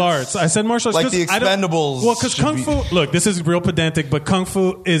martial arts. I said martial arts. Like the Expendables. Well, because kung fu. Look, this is real pedantic, but kung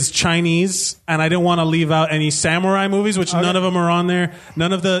fu is Chinese, and I didn't want to leave out any samurai movies, which none of them are on there.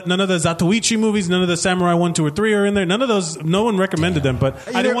 None of the Zatoichi movies. None of the Samurai 1, 2, or 3 are in there. None of those. No one recommended them, but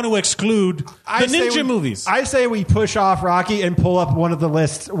I didn't want to exclude the ninja movies. I say we push off Rocky and pull up one of the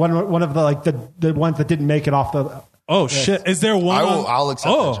lists. One of the the ones that didn't make it off the. Oh shit! Is there one? I'll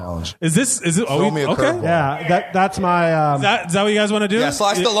accept that challenge. Is it? Throw me a curveball. Yeah, that's my. Is that what you guys want to do? Yeah,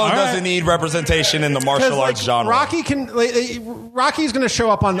 Sly Stallone doesn't need representation in the martial arts genre. Rocky's going to show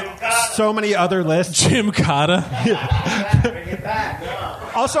up on so many other lists. Gymkata.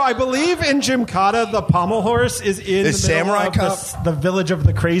 Also, I believe in Gymkata, the pommel horse is in the Samurai middle of the village of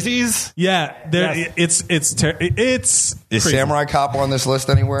the crazies. Yeah, it's Is crazy. Samurai Cop on this list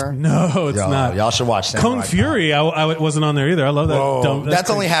anywhere? No, it's not. Y'all should watch Samurai Kung Fury. I wasn't on there either. I love that. Whoa,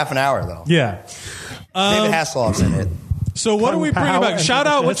 that's only half an hour though. Yeah. David Hasselhoff's in it. So what do we bring back? Shout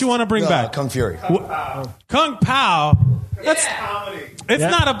out what you want to bring back. Kung Fury. Kung Pao. It's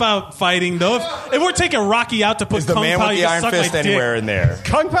not about fighting though. If we're taking Rocky out to put the Kung man Pao, with the iron fist anywhere in there?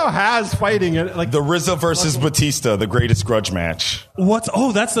 Kung Pao has fighting like the RZA versus Batista, the greatest grudge match. What's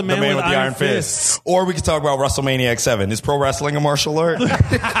that's the man with the iron fist. Or we could talk about WrestleMania X7. Is pro wrestling a martial art?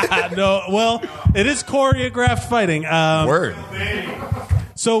 No. Well, it is choreographed fighting. Word.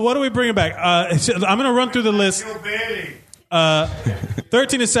 So what are we bringing back? I'm going to run through the list.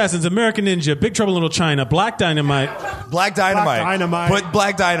 13 Assassins, American Ninja, Big Trouble in Little China, Black Dynamite. Put Black Dynamite.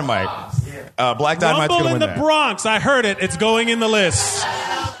 Black Dynamite's Rumble in the Bronx. I heard it. It's going in the list.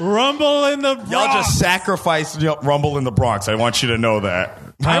 Rumble in the Bronx. Y'all just sacrificed Rumble in the Bronx. I want you to know that.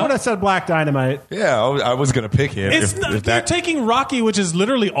 I would have said Black Dynamite. Yeah, I was going to pick it. They're taking Rocky, which is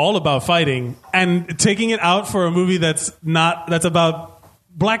literally all about fighting, and taking it out for a movie that's about...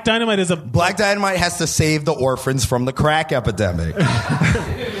 Black Dynamite has to save the orphans from the crack epidemic.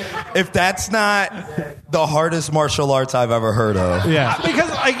 If that's not the hardest martial arts I've ever heard of. Yeah.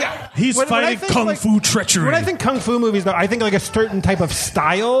 Because he's fighting kung fu treachery. When I think kung fu movies, though, I think like a certain type of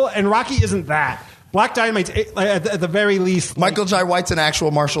style, and Rocky isn't that. Black Dynamite's at the very least. Michael Jai White's an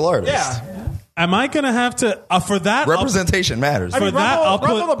actual martial artist. Yeah. Am I going to have to for that? Representation matters. I mean,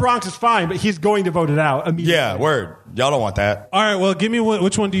 Rumble the Bronx is fine, but he's going to vote it out immediately. Yeah, word. Y'all don't want that. All right, well, give me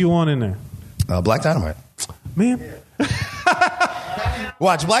which one do you want in there? Black Dynamite. Man.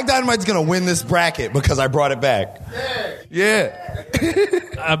 Watch, Black Dynamite's going to win this bracket because I brought it back.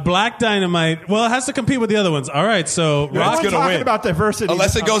 Yeah. Black Dynamite, well, it has to compete with the other ones. All right, so Rock's going to win. About diversity.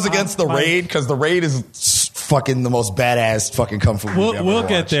 Unless it goes against The Raid, because The Raid is fucking the most badass fucking kung fu movie We'll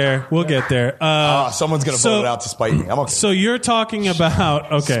get there. We'll get there. Someone's going to vote it out to spite me. I'm okay. So you're talking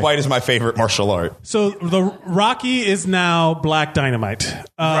about... Okay. Spite is my favorite martial art. So the Rocky is now Black Dynamite.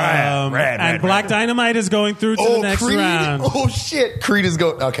 And Black Dynamite is going through to the next round. Oh, shit. Creed is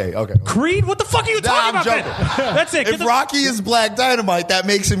going... Okay. Creed? What the fuck are you talking about? I'm joking. That's it. If Rocky is Black Dynamite, that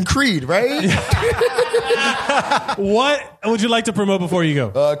makes him Creed, right? What would you like to promote before you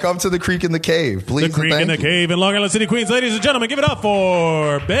go? Come to the Creek in the Cave, please. The Creek in the Cave in Long Island City, Queens. Ladies and gentlemen, give it up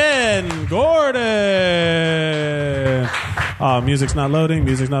for Ben Gordon. Oh, music's not loading.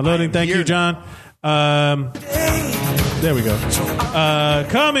 Thank you, John. There we go.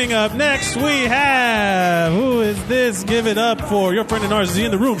 Coming up next, we have... Who is this? Give it up for your friend and ours. Is he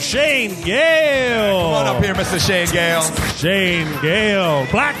in the room? Shane Gale. Come on up here, Mr. Shane Gale. Shane Gale.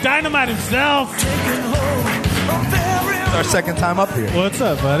 Black Dynamite himself. It's our second time up here. What's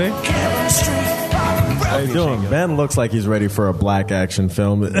up, buddy? How you doing? Ben looks like he's ready for a black action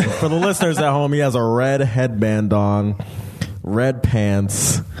film. For the listeners at home, he has a red headband on, red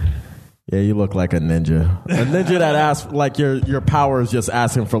pants. Yeah, you look like a ninja. A ninja that asks, like your power is just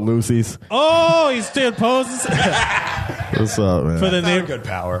asking for Lucy's. Oh, he's still poses. What's up, man? For the good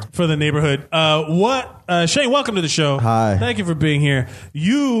power. For the neighborhood. Shane, welcome to the show. Hi. Thank you for being here.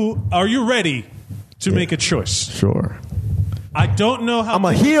 Are you ready to make a choice? Sure. I don't know how... I'm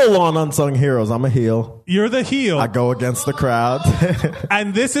a heel on Unsung Heroes. I'm a heel. You're the heel. I go against the crowd.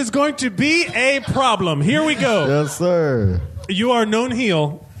 And this is going to be a problem. Here we go. Yes, sir. You are known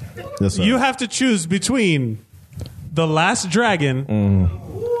heel. Yes, sir. You have to choose between The Last Dragon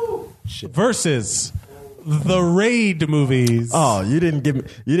versus the Raid movies. Oh, you didn't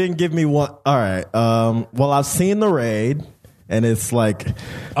give me one. All right. Well, I've seen the Raid. And it's like...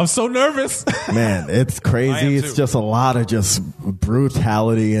 I'm so nervous. Man, it's crazy. It's just a lot of just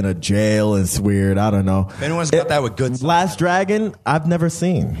brutality in a jail. It's weird. I don't know. If anyone's got that with good stuff. Last Dragon, I've never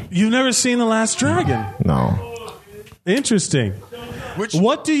seen. You've never seen The Last Dragon? No. Interesting.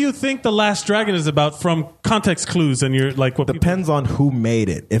 What do you think The Last Dragon is about from context clues? And you're like, what depends on who made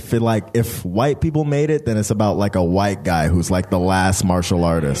it. If white people made it, then it's about like a white guy who's like the last martial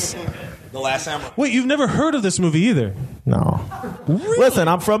artist. The Last Samurai. Wait, you've never heard of this movie either? No. Really? Listen,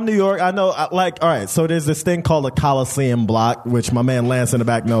 I'm from New York. I know, all right, so there's this thing called the Coliseum Block, which my man Lance in the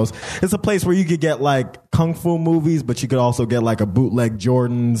back knows. It's a place where you could get like kung fu movies, but you could also get like a bootleg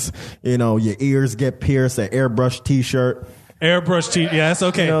Jordans, your ears get pierced, an airbrush t-shirt. Airbrush teeth, yes,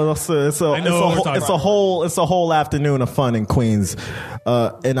 okay. It's a whole afternoon of fun in Queens,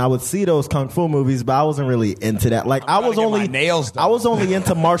 and I would see those kung fu movies, but I wasn't really into that. Like I was only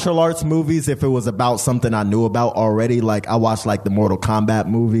into martial arts movies if it was about something I knew about already. Like I watched like the Mortal Kombat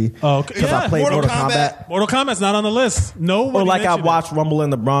movie. Oh, okay. Because I played Mortal Kombat. Mortal Kombat's not on the list. No. Or like I watched Rumble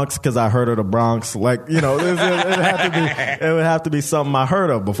in the Bronx because I heard of the Bronx. Like it would have to be something I heard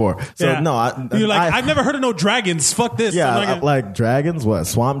of before. So I've never heard of no dragons. Fuck this. Yeah. Like dragons, what?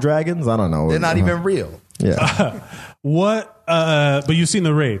 Swamp dragons? I don't know. They're not even real. Yeah. What? But you've seen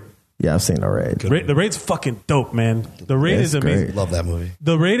The Raid. Yeah, I've seen The Raid. The Raid's fucking dope, man. The Raid is amazing. Great. Love that movie.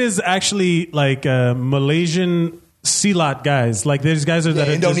 The Raid is actually like Malaysian Silat guys. Like there's guys that are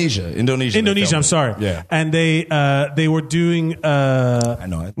Indonesia. I'm sorry. Yeah. And they were doing. I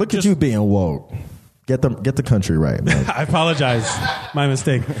know it. Look at you being woke. Get the country right, man. I apologize, my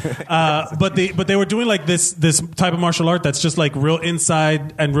mistake. But they were doing like this type of martial art that's just like real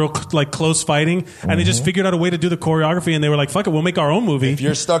inside and real like close fighting, and they just figured out a way to do the choreography, and they were like, "Fuck it, we'll make our own movie." If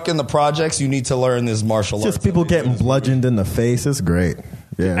you're stuck in the projects, you need to learn this martial arts. Just people getting bludgeoned in the face. It's great.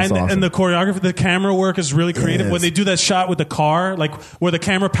 Yeah, it's awesome. And the choreography, the camera work is really creative. When they do that shot with the car, like where the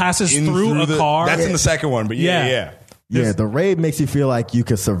camera passes through a car. That's in the second one, but yeah. Yeah, The Raid makes you feel like you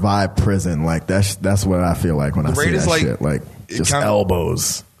could survive prison. Like that's what I feel like when I see that shit. Like just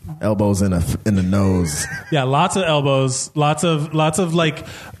elbows in the nose. Yeah, lots of elbows, lots of like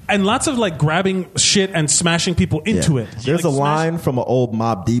and lots of like grabbing shit and smashing people into it. There's like, a line from an old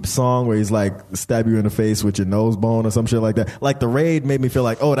Mobb Deep song where he's like, stab you in the face with your nose bone or some shit like that. Like The Raid made me feel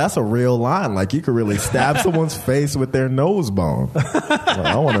like, oh, that's a real line. Like you could really stab someone's face with their nose bone.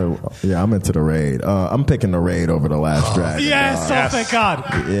 I'm into The Raid. I'm picking The Raid over The Last Dragon. Yes, thank God.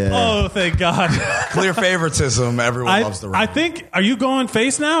 Yeah. Oh, thank God. Clear favoritism. Everyone loves The Raid. I think, are you going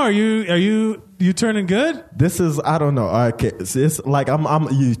face now? Are you turning good? This is, I don't know. Okay, it's like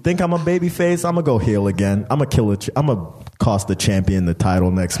you think I'm a baby face? I'm gonna go heel again. I'm gonna cost the champion the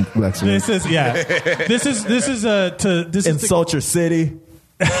title next week. This is insult your city.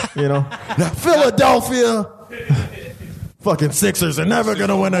 You know, Philadelphia. Fucking Sixers are never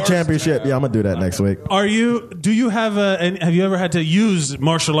gonna win a championship. Yeah, I'm gonna do that next week. Have you ever had to use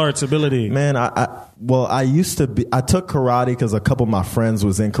martial arts ability? Man, I used to be. I took karate because a couple of my friends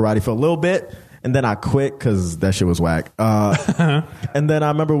was in karate for a little bit. And then I quit because that shit was whack. And then I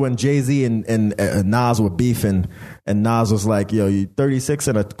remember when Jay-Z and Nas were beefing, and Nas was like, yo, you 36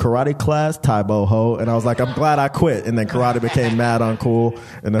 in a karate class? Taibo ho. And I was like, I'm glad I quit. And then karate became mad uncool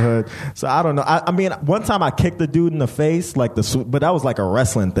in the hood. So I don't know. I mean, one time I kicked the dude in the face, but that was like a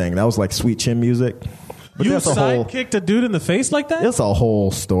wrestling thing. That was like Sweet Chin Music. But you sidekicked a dude in the face like that? It's a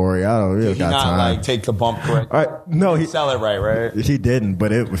whole story. I don't really got time. Like take the bump correct. All right. No, he sell it right? He didn't,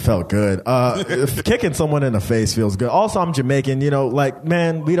 but it felt good. Kicking someone in the face feels good. Also, I'm Jamaican. You know, like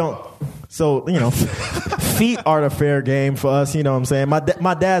man, we don't. So you know, feet are the fair game for us. You know what I'm saying?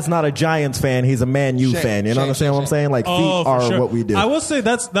 My dad's not a Giants fan. He's a Man U fan. You know what I'm saying? Like feet are what we do. I will say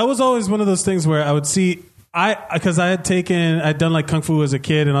that was always one of those things where I would see. Because I'd done like Kung Fu as a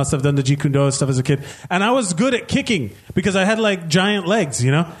kid and also I've done the Jeet Kune Do stuff as a kid. And I was good at kicking because I had like giant legs,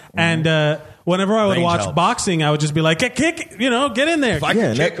 you know? And whenever I would watch boxing, I would just be like, kick, you know, get in there. If I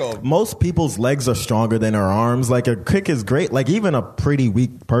can kick them. Most people's legs are stronger than their arms. Like a kick is great. Like even a pretty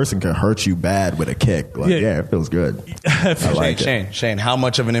weak person can hurt you bad with a kick. Like, yeah it feels good. Shane, how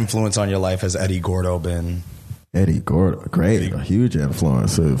much of an influence on your life has Eddie Gordo been? Eddie Gordo, great. A huge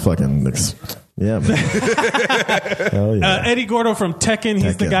influence. Yeah, man. Hell yeah. Eddie Gordo from Tekken.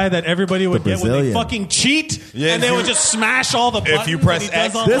 He's the guy that everybody would get when they fucking cheat, and they would just smash all the buttons. If you press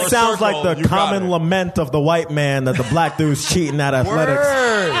X, this sounds like the common lament of the white man that the black dude's cheating at athletics.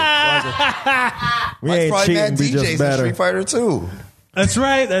 We ain't cheating, we just better. Street Fighter 2. That's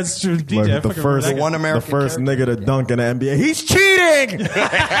right. That's true. DJ, the first nigga to dunk in the NBA. He's cheating.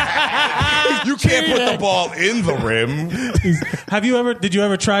 You can't put the ball in the rim. Did you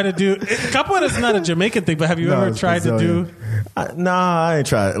ever try to do? Capoeira is not a Jamaican thing, but have you ever tried Brazilian. to do? Nah, I ain't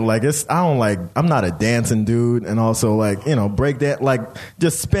tried. Like I'm not a dancing dude, and also like break that, like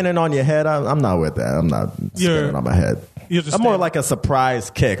just spinning on your head. I'm not with that. I'm not spinning on my head. I'm more like a surprise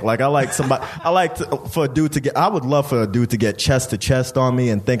kick. Like I would love for a dude to get chest to chest on me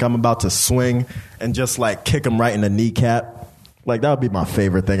and think I'm about to swing and just like kick him right in the kneecap. Like that would be my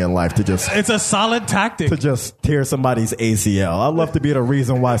favorite thing in life, to just. It's a solid tactic to just tear somebody's ACL. I'd love to be the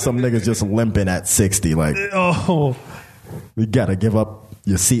reason why some niggas just limping at 60. Like, oh, you gotta give up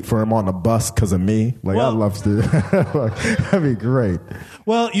your seat for him on the bus because of me. Like, I'd love to. That'd be great.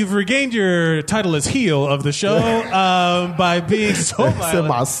 Well, you've regained your title as heel of the show by being so violent. It's in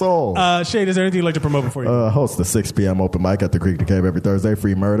my soul. Shane, is there anything you'd like to promote before you? Host the 6 p.m. open mic at the Creek the Cave every Thursday.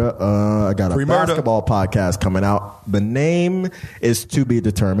 Free murder. I got a basketball podcast coming out. The name is to be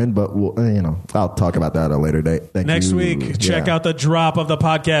determined, but I'll talk about that at a later date. Thank you. Next week, check out the drop of the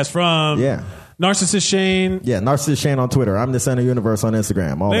podcast from Narcissist Shane. Yeah, Narcissist Shane on Twitter. I'm the Center Universe on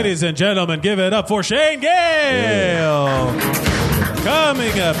Instagram. Ladies and gentlemen, give it up for Shane Gale. Yeah.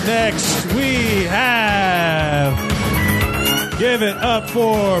 Coming up next, we have give it up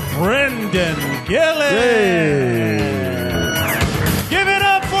for Brendan Gillen. Give it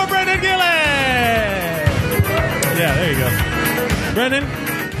up for Brendan Gillen. Yeah, there you go. Brendan.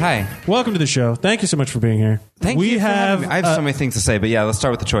 Hi. Welcome to the show. Thank you so much for being here. Thank you for having me. I have so many things to say, but yeah, let's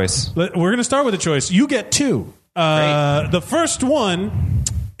start with the choice. We're going to start with the choice. You get two. The first one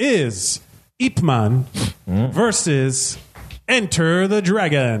is Ip Man versus Enter the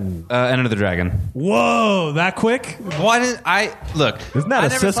Dragon. Enter the Dragon. Whoa, that quick? Why didn't I look? Isn't that a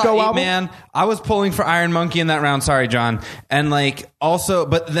Cisco album? Man, I was pulling for Iron Monkey in that round. Sorry, John. And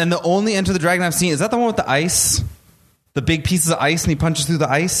but then the only Enter the Dragon I've seen is that the one with the ice, the big pieces of ice, and he punches through the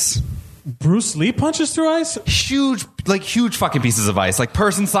ice. Bruce Lee punches through ice? Huge fucking pieces of ice, like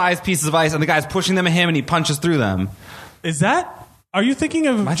person-sized pieces of ice, and the guy's pushing them at him, and he punches through them. Are you thinking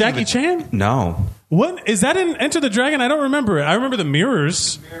of Jackie Chan? No. What is that in Enter the Dragon? I don't remember it. I remember the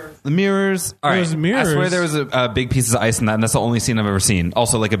mirrors. The mirrors. All right. Those mirrors. I swear there was a big pieces of ice in that, and that's the only scene I've ever seen.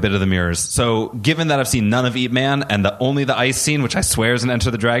 Also, like a bit of the mirrors. So, given that I've seen none of Ip Man and only the ice scene, which I swear is in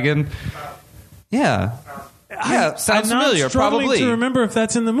Enter the Dragon, yeah, sounds familiar. Probably to remember if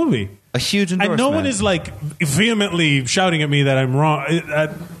that's in the movie. A huge endorsement. And no one is like vehemently shouting at me that I'm wrong.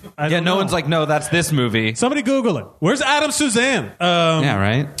 No one's like, no, that's this movie. Somebody Google it. Where's Adam Suzanne? Yeah,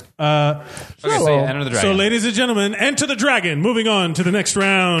 right. Okay, so Enter the Dragon. So, ladies and gentlemen, Enter the Dragon. Moving on to the next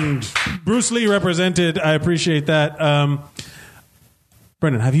round. Bruce Lee represented. I appreciate that.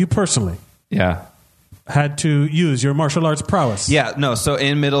 Brendan, have you personally had to use your martial arts prowess? Yeah, no. So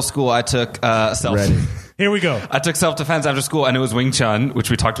in middle school, I took Here we go. I took self-defense after school, and it was Wing Chun,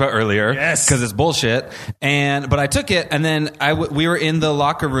 which we talked about earlier. Yes. Because it's bullshit. But I took it, and then we were in the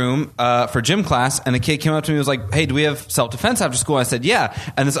locker room for gym class, and the kid came up to me and was like, hey, do we have self-defense after school? I said, yeah.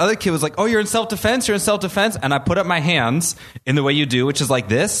 And this other kid was like, oh, you're in self-defense? You're in self-defense? And I put up my hands in the way you do, which is like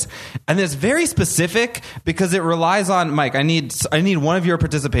this. And it's very specific because it relies on, Mike, I need one of your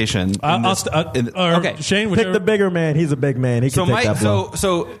participation. Okay. Shane, pick the bigger man. He's a big man. He can take that blow.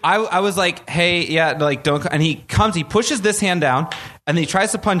 So I was like, hey, yeah, like, don't. And he pushes this hand down, and then he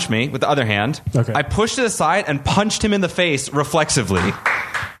tries to punch me with the other hand. Okay. I pushed it aside and punched him in the face reflexively.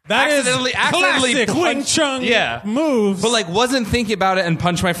 That accidentally classic Wing Chun moves. But like wasn't thinking about it and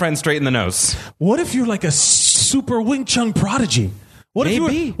punched my friend straight in the nose. What if you're like a super Wing Chun prodigy? What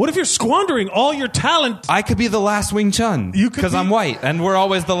if you're squandering all your talent? I could be the last Wing Chun because I'm white, and we're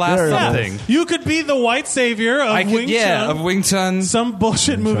always the last something. You could be the white savior of Wing Chun. Yeah, of Wing Chun. Some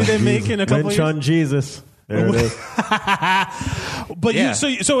bullshit movie they make in a couple Wing of Chun years. Jesus. There it is. But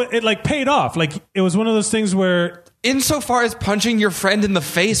so it like paid off. Like it was one of those things where, insofar as punching your friend in the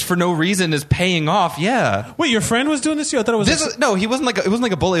face for no reason is paying off, yeah. Wait, your friend was doing this to you? I thought it was no. He wasn't it wasn't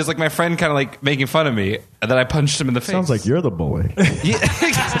like a bully. It was like my friend kind of like making fun of me, and then I punched him in the face. Sounds like you're the bully. Yeah,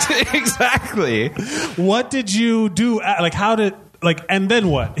 exactly. What did you do? Like how did? Like, and then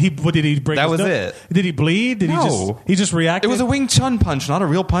what? What did he break? That his was nose? it. Did he bleed? Did he just react? It was a Wing Chun punch, not a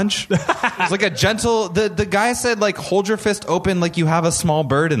real punch. It's like a gentle. The guy said like hold your fist open like you have a small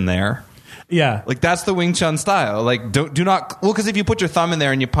bird in there. Yeah, like that's the Wing Chun style. Like do not because if you put your thumb in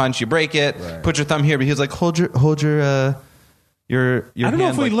there and you punch, you break it. Right. Put your thumb here, but he was like hold your. I don't know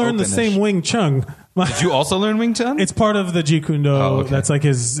if we learned the same Wing Chun. Did you also learn Wing Chun? It's part of the Jeet Kune Do. Oh, okay. That's like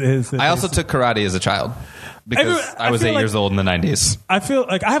his I also took karate as a child. Because I was 8 years old in the 90s. I feel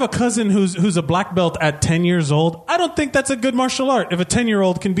like I have a cousin who's a black belt at 10 years old. I don't think that's a good martial art if a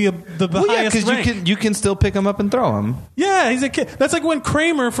 10-year-old can be the highest rank. Because you can still pick him up and throw him. Yeah, he's a kid. That's like when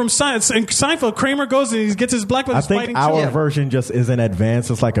Kramer from Seinfeld, Kramer goes and he gets his black belt. I think our version just isn't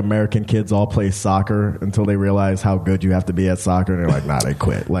advanced. It's like American kids all play soccer until they realize how good you have to be at soccer, and they're like, nah, they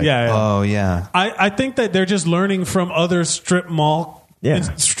quit. Like, oh, yeah. I think that they're just learning from other strip mall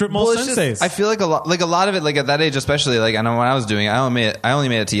senseis. I feel like a lot of it, like at that age, especially, like I know when I was doing it, I only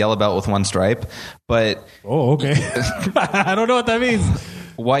made it to yellow belt with 1 stripe, but okay, I don't know what that means.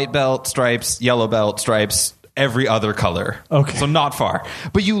 White belt, stripes, yellow belt, stripes, every other color. Okay, so not far,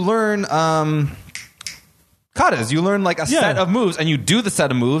 but you learn katas. You learn like a set of moves, and you do the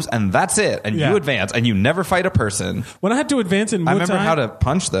set of moves, and that's it. And you advance, and you never fight a person. When I had to advance in Muay Thai, I remember how to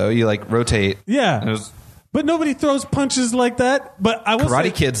punch though. You like rotate. Yeah, it was. But nobody throws punches like that. But I will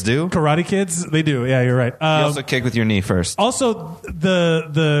Karate Kids do. Karate Kids, they do. Yeah, you're right. You also kick with your knee first. Also,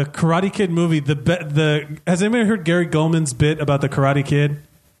 the Karate Kid movie. Has anybody heard Gary Goldman's bit about the Karate Kid?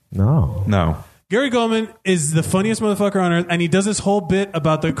 No. Gary Goldman is the funniest motherfucker on earth, and he does this whole bit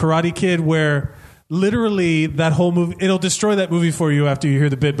about the Karate Kid where literally that whole movie, it'll destroy that movie for you after you hear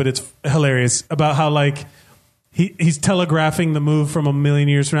the bit, but it's hilarious about how like. He's telegraphing the move from a million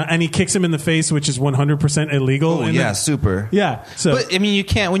years from now, and he kicks him in the face, which is 100% illegal. Oh, yeah, super. Yeah. So, but, I mean, you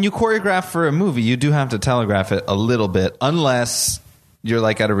can't... When you choreograph for a movie, you do have to telegraph it a little bit, unless you're,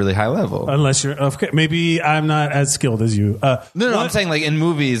 like, at a really high level. Unless you're... Okay, maybe I'm not as skilled as you. No, I'm saying, like, in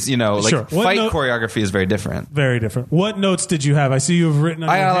movies, you know, like, fight choreography is very different. Very different. What notes did you have? I see you've written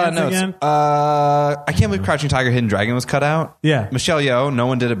on your hands again. I can't believe Crouching Tiger, Hidden Dragon was cut out. Yeah. Michelle Yeoh, no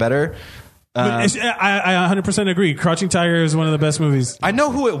one did it better. I 100% agree. Crouching Tiger is one of the best movies. I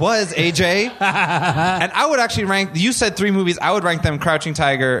know who it was, AJ. And I would actually rank... You said 3 movies. I would rank them Crouching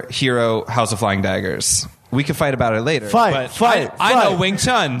Tiger, Hero, House of Flying Daggers. We could fight about it later. Fight. I know Wing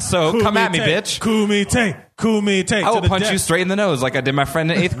Chun, so come at me, bitch. Kumite. I will punch you straight in the nose like I did my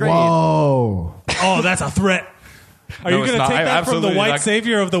friend in 8th grade. Whoa. Oh, that's a threat. Are you going to take that from the white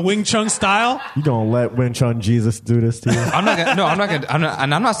savior of the Wing Chun style? You gonna let Wing Chun Jesus do this to you? I'm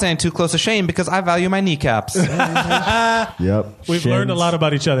not saying too close to Shane because I value my kneecaps. Yep. We've learned a lot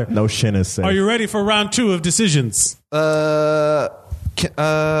about each other. No shin is safe. Are you ready for round 2 of decisions? What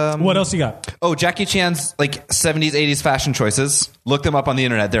else you got? Oh, Jackie Chan's like 70s, 80s fashion choices. Look them up on the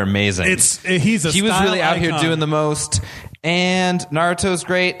internet. They're amazing. He was really out here doing the most. And Naruto's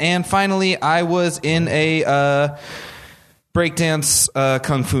great. And finally, I was in a breakdance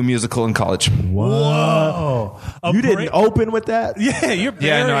kung fu musical in college. Whoa! You didn't open with that? Yeah, you're.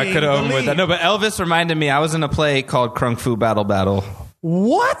 Yeah, no, I could have opened with that. No, but Elvis reminded me. I was in a play called Kung Fu Battle.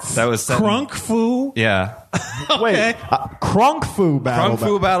 What? That was Krunk Fu. Yeah. Wait, Krunk Fu Battle. Kung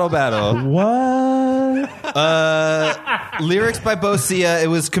Fu Battle. What? Lyrics by Bo Sia. It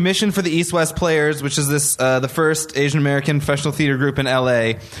was commissioned for the East West Players, which is this the first Asian American professional theater group in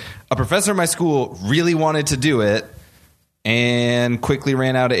LA. A professor at my school really wanted to do it and quickly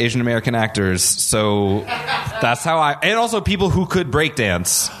ran out of Asian American actors. So that's how and also people who could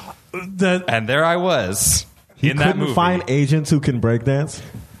breakdance. And there I was. You couldn't find agents who can breakdance?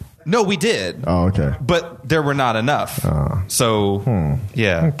 No, we did. Oh, okay. But there were not enough.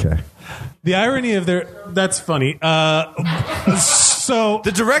 Yeah. Okay. The irony of that's funny. So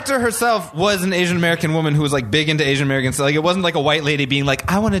the director herself was an Asian American woman who was like big into Asian Americans. Like it wasn't like a white lady being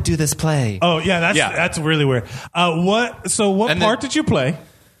like, I want to do this play. Oh yeah, that's really weird. What part did you play?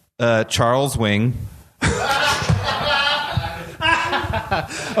 Charles Wing.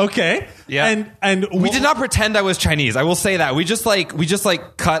 Okay. Yeah. And we did not pretend I was Chinese. I will say that. We just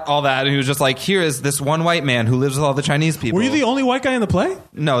cut all that, and he was just like, here is this one white man who lives with all the Chinese people. Were you the only white guy in the play?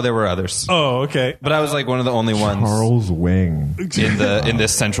 No, there were others. Oh, okay. But I was like one of the only ones. Charles Wing. In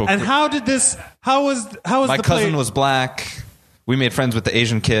this central. And how was my the cousin play? was black. We made friends with the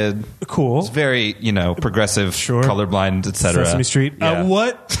Asian kid. Cool. It's very, progressive, colorblind, etc. Sesame Street. Yeah.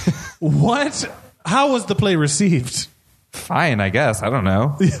 How was the play received? Fine, I guess. I don't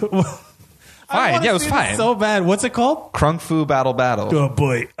know. Fine. Yeah, it was fine. So bad. What's it called? Kung Fu Battle. Oh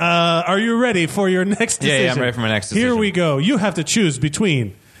boy. Are you ready for your next decision? Yeah, I'm ready for my next decision. Here we go. You have to choose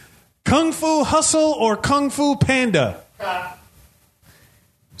between Kung Fu Hustle or Kung Fu Panda.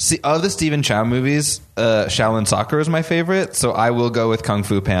 See, of the Stephen Chow movies, Shaolin Soccer is my favorite, so I will go with Kung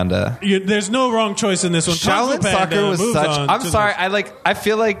Fu Panda. There's no wrong choice in this one. Shaolin Soccer was such. I'm sorry. I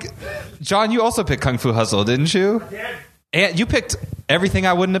feel like John, you also picked Kung Fu Hustle, didn't you? Yeah. And you picked everything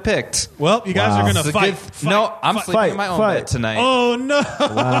I wouldn't have picked. Well, you guys are going to fight. No, I'm sleeping in my own bed tonight. Oh, no.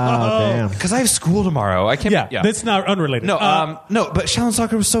 Wow, damn. Because I have school tomorrow. I can't. Yeah, that's not unrelated. No, but Shaolin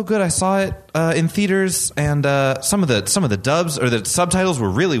Soccer was so good. I saw it in theaters, and some of the dubs or the subtitles were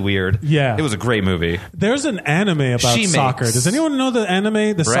really weird. Yeah. It was a great movie. There's an anime about soccer. Does anyone know the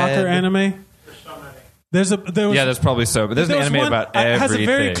anime, the soccer anime? There's probably so, but there's an anime about everything. It has a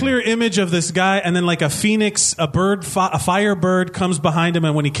very clear image of this guy, and then like a phoenix, a fire bird comes behind him,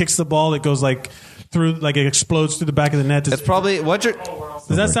 and when he kicks the ball, it goes like through, like it explodes through the back of the net. It's probably what you're. Does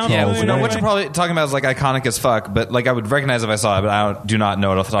that sound? Yeah, what you're probably talking about is like iconic as fuck, but like I would recognize if I saw it, but I do not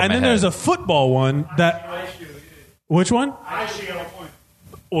know it off the top of my head. And then there's a football one that. Which one?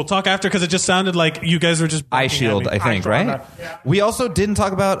 We'll talk after because it just sounded like you guys were just Eye Shield, I think, right? Yeah. We also didn't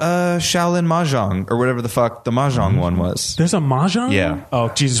talk about Shaolin Mahjong or whatever the fuck the Mahjong one was. There's a Mahjong? Yeah. Oh,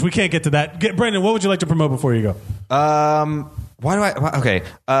 Jesus. We can't get to that. Brandon, what would you like to promote before you go? Okay.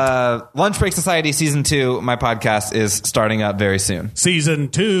 Lunch Break Society Season 2, my podcast, is starting up very soon. Season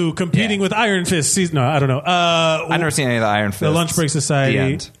 2, competing with Iron Fist. No, I don't know. I've never seen any of the Iron Fist. The Lunch Break Society. The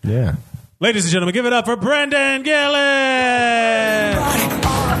end. Yeah. Ladies and gentlemen, give it up for Brandon Gillen.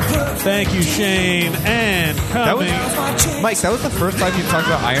 Thank you, Shane. And coming. Mike, that was the first time you've talked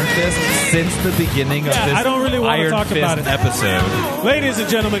about Iron Fist since the beginning of this I don't really want to Iron talk Fist about it. episode. Ladies and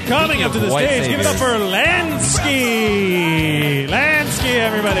gentlemen, coming up to the stage, give it up for Lansky. Lansky,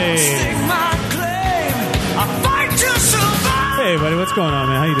 everybody. Hey, buddy, what's going on,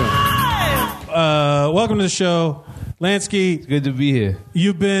 man? How you doing? Welcome to the show. Lansky, it's good to be here.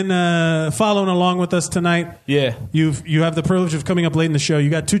 You've been following along with us tonight. Yeah. You have the privilege of coming up late in the show.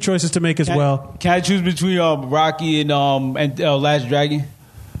 You got two choices to make as well. Can I choose between Rocky and Last Dragon?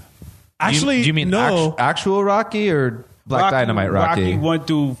 Actually, do you mean no. actual Rocky or Black Dynamite Rocky? Rocky 1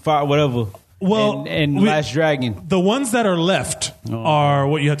 through 5, whatever. Well, and Last Dragon. The ones that are left are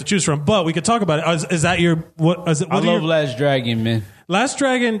what you have to choose from. But we could talk about it. Is that your what? Is it, what I love Last Dragon, man. Last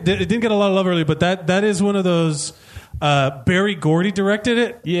Dragon. It didn't get a lot of love earlier, but that is one of those. Barry Gordy directed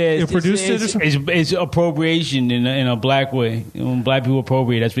it. Yeah, produced it. Or something? It's appropriation in a black way. When black people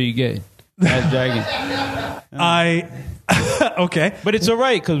appropriate, that's what you get. Last Dragon. Okay, but it's all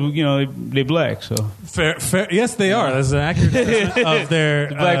right because they black. So fair. Yes, they are. That's an accurate assessment of their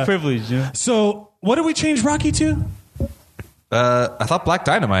black privilege. So, what did we change Rocky to? I thought Black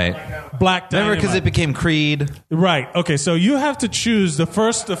Dynamite. Black Dynamite. Remember, because it became Creed. Right. Okay. So you have to choose the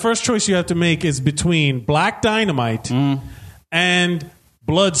first choice you have to make is between Black Dynamite and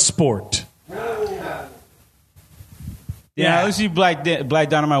Bloodsport. Yeah, let's see Black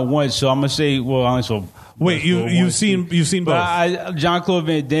Dynamite once. So I'm gonna say, well, I only saw. Wait, you've seen both? But Jean-Claude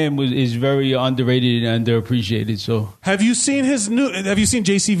Van Damme is very underrated and underappreciated. So have you seen Have you seen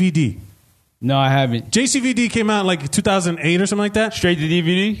JCVD? No, I haven't. JCVD came out in like 2008 or something like that. Straight to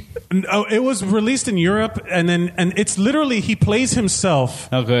DVD? No, it was released in Europe, and it's literally he plays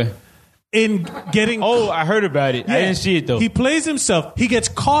himself. Okay. In getting. Oh, I heard about it. Yeah. I didn't see it though. He plays himself. He gets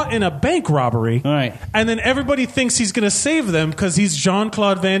caught in a bank robbery. All right. And then everybody thinks he's going to save them because he's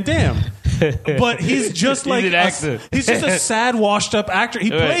Jean-Claude Van Damme. But he's just like an actor. He's just a sad, washed-up actor. He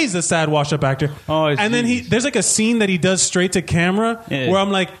plays a sad, washed-up actor. Oh, and then there's like a scene that he does straight to camera where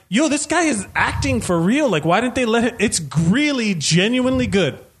I'm like, yo, this guy is acting for real. Like, why didn't they let him? It's really, genuinely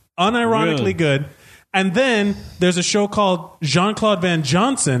good. Unironically good. And then there's a show called Jean-Claude Van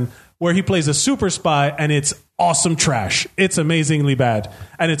Johnson where he plays a super spy, and it's awesome trash. It's amazingly bad.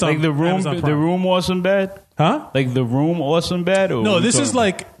 And it's like on The Room. Amazon Prime. The Room, awesome bad? Huh? Like The Room, awesome bad? Or no, this is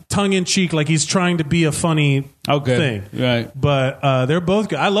like tongue-in-cheek, like he's trying to be a funny thing. Right. But they're both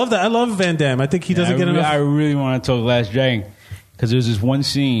good. I love that. I love Van Damme. I think he doesn't get enough. I really want to talk Last Dragon because there's this one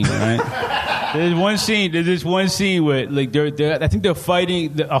scene, right? There's this one scene where like I think they're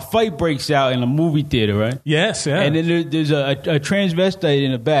fighting. A fight breaks out in a movie theater, right? Yes, yeah. And then there's a transvestite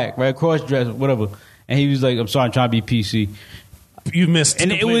in the back, right? Cross dress, whatever. And he was like, "I'm sorry, I'm trying to be PC." You missed,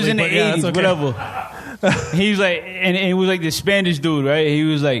 and it was in the 80s, whatever. He was like, and it was like this Spanish dude, right? He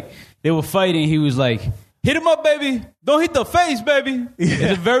was like, they were fighting. He was like, "Hit him up, baby. Don't hit the face, baby."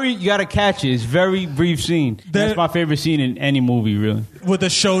 Yeah. It's you got to catch it. It's a very brief scene. That's my favorite scene in any movie, really. With the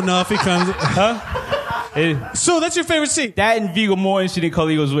show enough, he comes. Huh? So that's your favorite scene? That and Viggo Mortensen in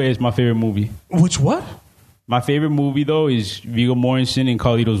Carlito's Way is my favorite movie. Which what? My favorite movie though is Viggo Mortensen in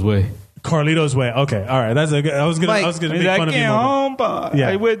Carlito's Way. Carlito's Way. Okay, all right. That's a good. I was gonna make fun of you.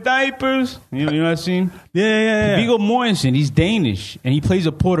 I wear diapers. You know that scene? Yeah. Viggo Mortensen. He's Danish and he plays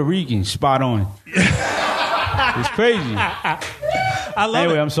a Puerto Rican. Spot on. It's crazy. I love it.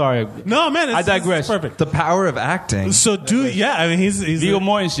 Anyway, I'm sorry. No, man, I digress. It's perfect. The power of acting. So, I mean, he's Viggo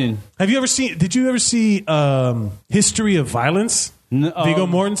Mortensen. Did you ever see History of Violence? Viggo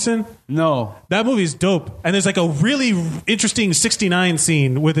Mortensen? No. That movie's dope. And there's like a really interesting 69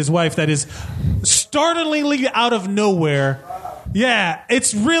 scene with his wife that is startlingly out of nowhere. Yeah,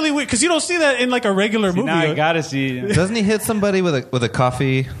 it's really weird because you don't see that in like a regular movie. Now I gotta see it. Doesn't he hit somebody with a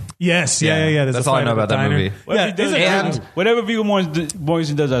coffee? Yes, yeah. That's all I know about that movie. Whatever Viggo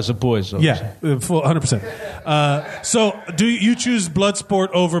Mortensen does, I support. So. Yeah, full 100%. So, do you choose Bloodsport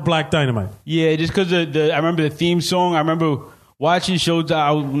over Black Dynamite? Yeah, just because I remember the theme song. I remember watching Showtime.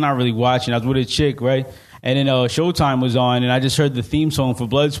 I was not really watching. I was with a chick, right? And then Showtime was on, and I just heard the theme song for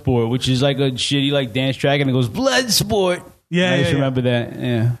Bloodsport, which is like a shitty like dance track, and it goes Bloodsport. Yeah, I just remember that.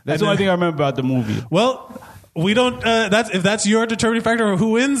 Yeah, that's the only thing I remember about the movie. Well, we don't. If that's your determining factor of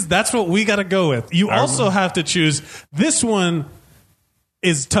who wins, that's what we got to go with. You also have to choose. This one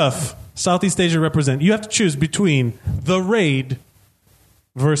is tough. Southeast Asia represent. You have to choose between The Raid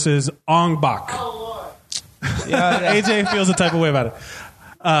versus Ong Bak. Yeah, AJ feels a type of way about it.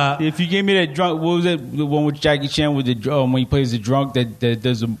 If you gave me that drunk, what was it? The one with Jackie Chan with the when he plays the drunk that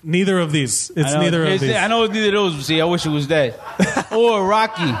does a. Neither of these. It's neither of these. I know it's neither of those. See, I wish it was that. Or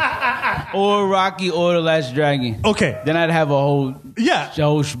Rocky, or The Last Dragon. Okay, then I'd have a whole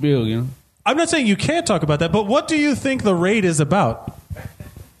spiel. You know. I'm not saying you can't talk about that, but what do you think The Raid is about?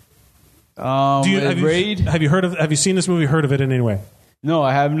 Have you seen this movie? Heard of it in any way? No,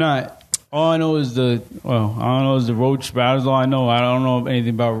 I have not. All I know is the road spray. That's all I know. I don't know anything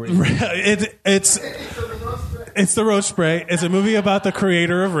about Raid. It's the road spray. It's a movie about the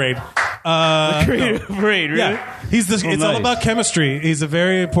creator of Raid. The creator of Raid, really? Yeah. It's all about chemistry. He's a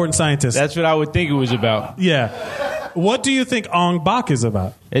very important scientist. That's what I would think it was about. Yeah. What do you think Ong Bak is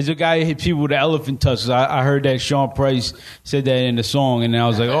about? It's a guy who hit people with elephant tusks. I heard that Sean Price said that in the song, and I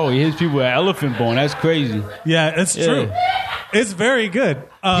was like, oh, he hits people with elephant bone. That's crazy. Yeah, it's true. It's very good.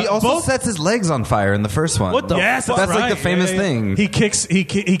 He also sets his legs on fire in the first one. What the? Yes, that's right. like the famous thing. He kicks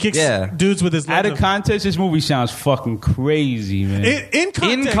dudes with his legs. Out of context, this movie sounds fucking crazy, man. In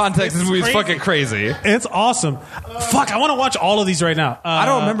context, this movie is fucking crazy. It's awesome. Fuck, I want to watch all of these right now. I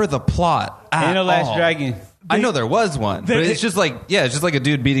don't remember the plot. And The Last Dragon. I know there was one, but it's just like a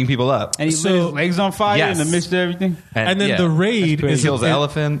dude beating people up. And he lit his legs on fire in the midst of everything. And then the raid kills the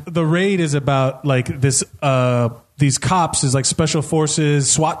elephant. The raid is about like this. These cops is like special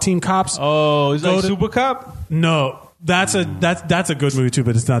forces SWAT team cops. Oh, is that Super Cop? No. That's a good movie too,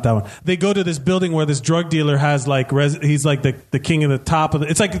 but it's not that one. They go to this building where this drug dealer has like he's like the king of the top of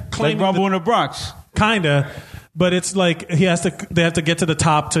it's like Rumble in the Bronx, kinda, but it's like they have to get to the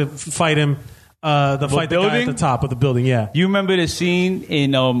top to fight him. The guy at the top of the building. Yeah, you remember the scene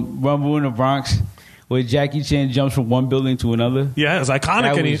in Rumble in the Bronx where Jackie Chan jumps from one building to another? Yeah, it was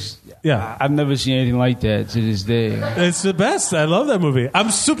iconic. I've never seen anything like that to this day. It's the best. I love that movie.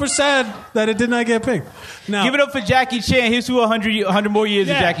 I'm super sad that it did not get picked. Now, give it up for Jackie Chan. Here's to 100 more years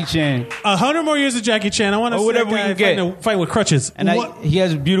of Jackie Chan. 100 more years of Jackie Chan. I want to see whatever we can get. Fight with crutches. And he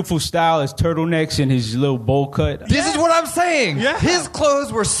has a beautiful style, his turtlenecks and his little bowl cut. This is what I'm saying. Yeah. His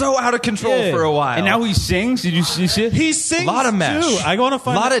clothes were so out of control for a while. And now he sings. Did you see shit? He sings a lot of mesh. Too. I want to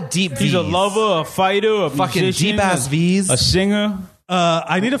find a lot of deep V's. He's a lover, a fighter, a fucking musician, deep ass V's, a singer.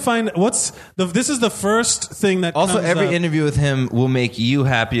 I need to find this is the first thing that also comes every up. Interview with him will make you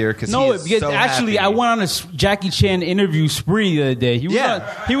happier because actually I went on a Jackie Chan interview spree the other day.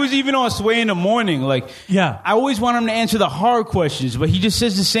 He was even on Sway in the Morning. Like, I always want him to answer the hard questions, but he just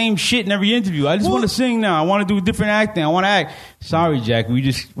says the same shit in every interview. I just want to sing now. I want to do different acting. I want to act. Sorry, Jack. We're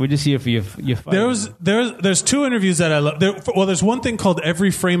just here for your fight. There's two interviews that I love. There's one thing called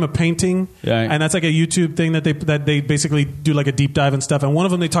Every Frame a Painting, and that's like a YouTube thing that they basically do like a deep dive and stuff. And one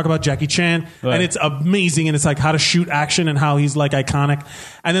of them they talk about Jackie Chan, and it's amazing. And it's like how to shoot action and how he's like iconic.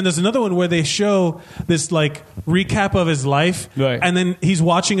 And then there's another one where they show this like recap of his life, and then he's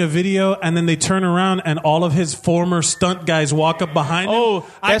watching a video, and then they turn around and all of his former stunt guys walk up behind him. Oh,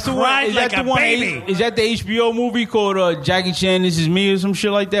 that's the one. Is that the one? Is that the HBO movie called Jackie Chan? This Is Me or some shit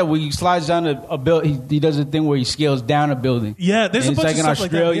like that, where he slides down a building. He does a thing where he scales down a building. Yeah, there's a bunch of stuff like that. It's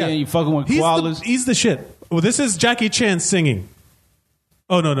like in Australia, and you fucking with koalas. He's the shit. Well, this is Jackie Chan singing.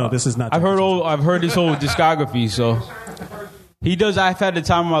 Oh no, this is not. I've heard his whole discography. So he does. I've had the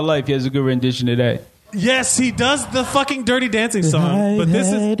time of my life. He has a good rendition of that. Yes, he does the fucking Dirty Dancing song. But this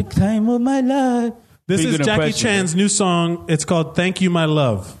is the time of my life. This is Jackie Chan's new song. It's called "Thank You, My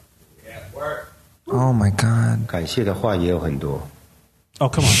Love." Oh my God. 感谢的话也有很多。 Oh,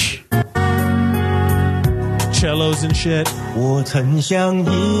 come on. Cellos and shit. 我曾想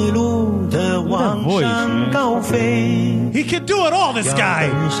一路的往上高飞。 He can do it all, this guy.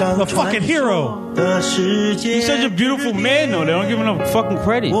 The fucking hero. He's such a beautiful man, though. They don't give him enough fucking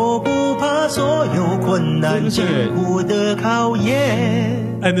credit. 我不怕所有困难艰苦的考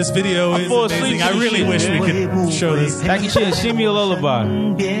验。 And this video is amazing. I really wish we could show this. Jackie Chan, sing me a lullaby.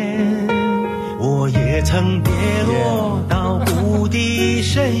 我也曾跌落到谷底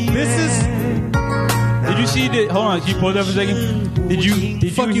深渊。 This is. Did you see the? Hold on, can you pause that for a second? Did you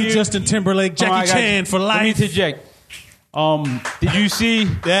Fuck you, hear, Justin Timberlake, Jackie Chan for life. Let me interject. Did you see?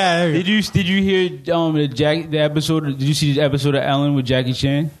 Yeah. Did you hear the episode? Did you see the episode of Ellen with Jackie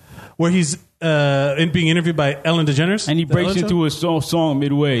Chan, where he's being interviewed by Ellen DeGeneres, and he breaks into a song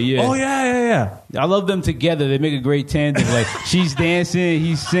midway? Yeah. Oh yeah. I love them together. They make a great tandem. Like she's dancing,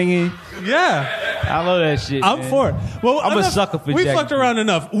 he's singing. Yeah, I love that shit. I'm for it. Well, I'm a sucker for. We Jackie fucked around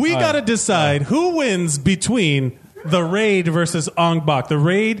enough. We got to decide who wins between The Raid versus Ong Bak. The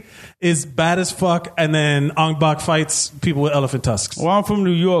Raid is bad as fuck, and then Ong Bak fights people with elephant tusks. Well, I'm from New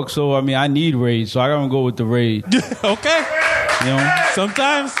York, so I mean, I need Raid, so I gotta go with The Raid. Okay. You know,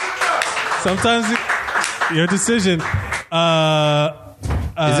 sometimes your decision.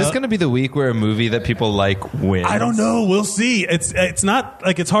 Is this going to be the week where a movie that people like wins? I don't know. We'll see. It's not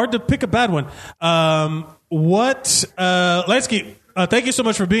like it's hard to pick a bad one. Lensky, thank you so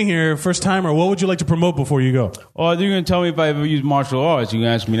much for being here. First timer. What would you like to promote before you go? Oh, you're going to tell me if I ever use martial arts. You can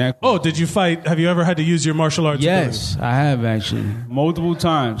ask me that. Oh, did you fight? Have you ever had to use your martial arts? Yes, I have actually. Multiple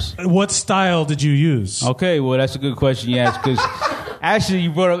times. What style did you use? Okay, well, that's a good question you asked because actually you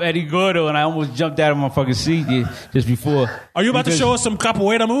brought up Eddie Gordo and I almost jumped out of my fucking seat just before. Are you about to show us some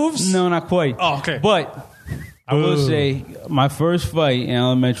capoeira moves? No, not quite. Oh, okay. But I will say my first fight in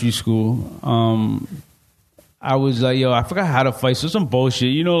elementary school, I was like, I forgot how to fight. So some bullshit.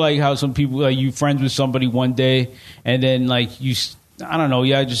 You know, like how some people, like you friends with somebody one day and then like I don't know,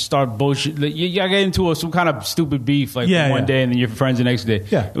 just start bullshit. Like, you get into some kind of stupid beef like one day and then you're friends the next day.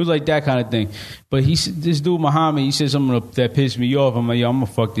 Yeah. It was like that kind of thing. But this dude, Muhammad, he said something that pissed me off. I'm like, I'm going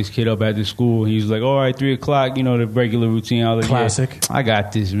to fuck this kid up at the school. He was like, all right, 3 o'clock, the regular routine. I was like, classic. I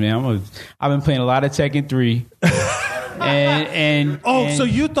got this, man. I've been playing a lot of Tekken 3. So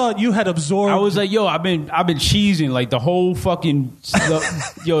you thought you had absorbed? I was like, yo, I've been cheesing like the whole fucking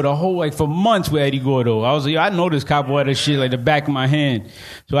the whole like for months with Eddie Gordo. I was like, yo, I know this capoeira shit like the back of my hand.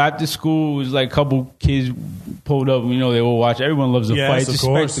 So after school, it was like a couple kids pulled up. You know, they will watch. Everyone loves a fight. It's a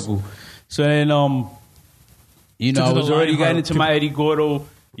spectacle. So then, I was already getting into my Eddie Gordo.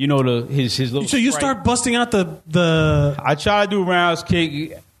 You know, his little. So you start busting out the. I try to do a roundhouse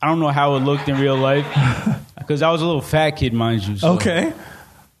kick. I don't know how it looked in real life because I was a little fat kid, mind you. So. Okay.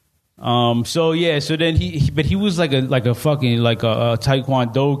 So then he was like a fucking like a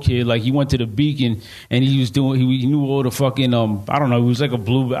Taekwondo kid. Like he went to the Beacon and he knew all the fucking I don't know. He was like a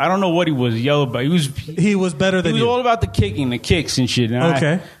blue. I don't know what he was, yellow, but he was better than you. He was all about the kicks and shit.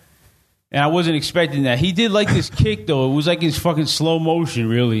 And And I wasn't expecting that. He did like this kick though. It was like his fucking slow motion,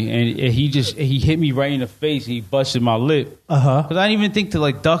 really. And he hit me right in the face. And he busted my lip. Because I didn't even think to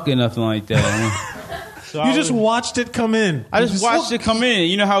like duck or nothing like that. So you just watched it come in. I just watched it come in.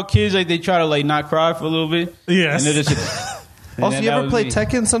 You know how kids like they try to like not cry for a little bit. Yes. And just, also, you ever play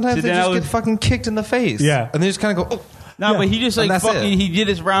Tekken? Sometimes they just get fucking kicked in the face. Yeah. And they just kind of go. Oh. No, but he just like fucking. He did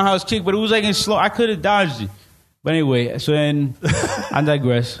his roundhouse kick, but it was like in slow. I could have dodged it. But anyway, so then I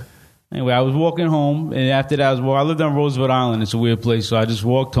digress. Anyway, I was walking home, and after that, I lived on Roosevelt Island. It's a weird place, so I just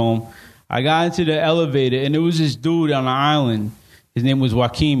walked home. I got into the elevator, and there was this dude on the island. His name was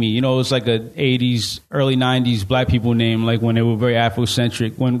Wakimi. You know, it was like a 80s, early 90s black people name, like when they were very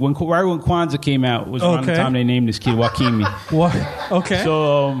Afrocentric. Right when Kwanzaa came out was around the time they named this kid Wakimi. What? Okay.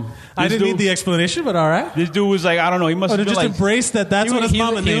 So I didn't need the explanation, but all right. This dude was like, I don't know, he must have just like, embraced that. That's what his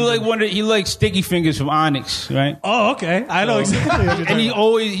mama named him. He liked Sticky Fingers from Onyx, right? Oh, okay. I know exactly what you're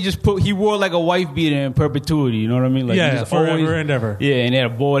and he wore like a wife beater in perpetuity. You know what I mean? Like, forever and ever. Yeah, and he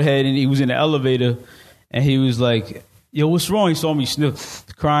had a bald head, and he was in the elevator, and he was like, yo, what's wrong? He saw me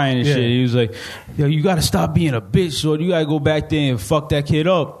crying and shit. He was like, yo, you got to stop being a bitch, or you got to go back there and fuck that kid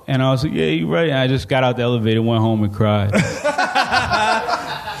up. And I was like, yeah, you're right. And I just got out the elevator, went home and cried.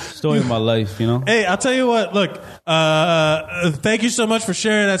 Story of my life, you know? Hey, I'll tell you what. Look, thank you so much for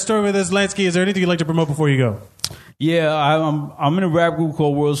sharing that story with us, Lansky. Is there anything you'd like to promote before you go? Yeah, I'm in a rap group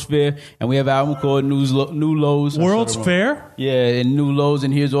called World's Fair, and we have an album called New Lows. World's Fair? Yeah, and New Lows,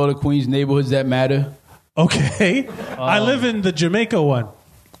 and here's all the Queens neighborhoods that matter. Okay. I live in the Jamaica one.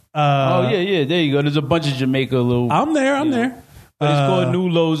 There you go. There's a bunch of Jamaica little... I'm there. But it's called New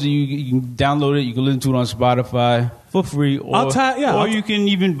Lows, and you can download it. You can listen to it on Spotify for free, or you can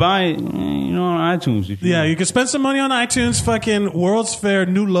even buy it, on iTunes. You can spend some money on iTunes. Fucking World's Fair,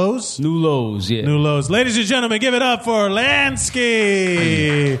 New Lows. New Lows, yeah. New Lows. Ladies and gentlemen, give it up for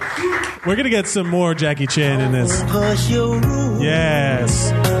Lansky. We're gonna get some more Jackie Chan in this.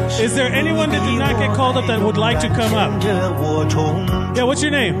 Yes. Is there anyone that did not get called up that would like to come up? Yeah, what's your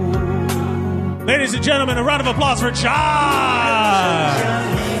name? Ladies and gentlemen, a round of applause for John.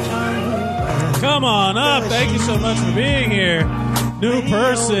 Come on up. Thank you so much for being here. New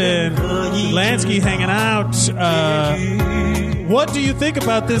person. Lansky hanging out. What do you think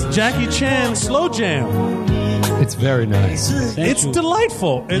about this Jackie Chan slow jam? It's very nice. It's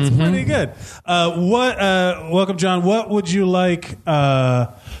delightful. It's pretty good. Welcome, John. What would you like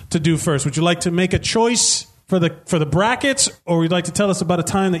to do first? Would you like to make a choice for the brackets, or would you like to tell us about a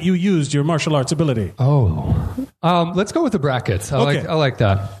time that you used your martial arts ability? Let's go with the brackets. I like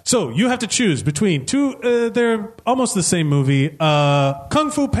that. So you have to choose between two. They're almost the same movie: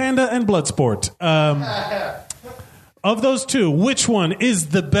 Kung Fu Panda and Bloodsport. Of those two, which one is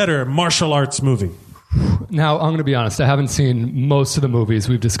the better martial arts movie? Now, I'm going to be honest. I haven't seen most of the movies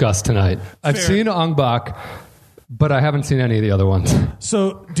we've discussed tonight. I've seen Ong Bak, but I haven't seen any of the other ones.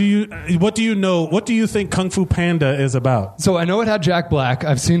 So, what do you know? What do you think Kung Fu Panda is about? So, I know it had Jack Black.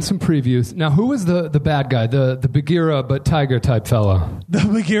 I've seen some previews. Now, who was the bad guy? The Bagheera but tiger type fellow? The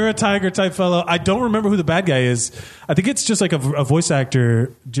Bagheera tiger type fellow. I don't remember who the bad guy is. I think it's just like a voice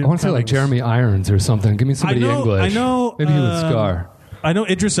actor. I want to say like Jeremy Irons or something. Give me somebody English. I know. Maybe he was Scar. I know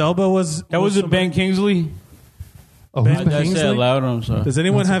Idris Elba was. That was Ben Kingsley. Oh, who's Ben Kingsley? Say it loud. I'm sorry. Does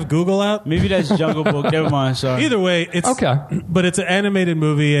anyone have Google out? Maybe that's Jungle Book. Never mind. Sorry. Either way, it's okay. But it's an animated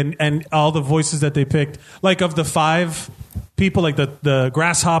movie, and all the voices that they picked, like of the 5 people, like the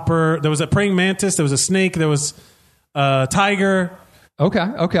grasshopper. There was a praying mantis. There was a snake. There was a tiger. Okay.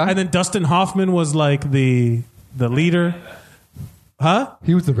 And then Dustin Hoffman was like the leader. Huh?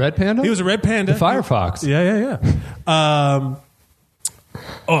 He was the red panda? He was a red panda. The Firefox. Yeah.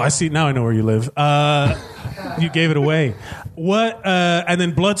 I see. Now I know where you live. You gave it away. What? And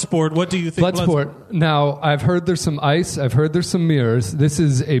then Bloodsport. What do you think? Bloodsport. Now, I've heard there's some ice. I've heard there's some mirrors. This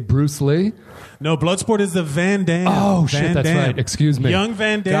is a Bruce Lee. No, Bloodsport is the Van Damme. Oh, shit. That's right. Excuse me. Young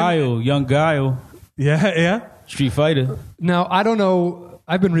Van Damme. Young Guile. Yeah. Street Fighter. Now, I don't know.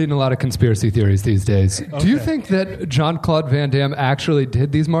 I've been reading a lot of conspiracy theories these days. Okay. Do you think that Jean-Claude Van Damme actually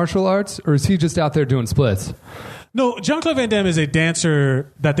did these martial arts, or is he just out there doing splits? No, Jean-Claude Van Damme is a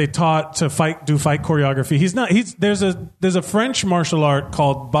dancer that they taught to do fight choreography. There's a French martial art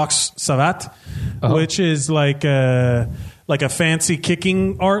called boxe savate, which is like a fancy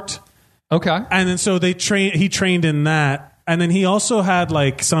kicking art. Okay. And then so he trained in that. And then he also had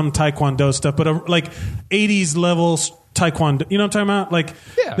like some taekwondo stuff, but like 80s level taekwondo. You know what I'm talking about? Like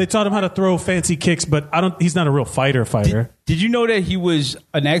they taught him how to throw fancy kicks, but he's not a real fighter. Did you know that he was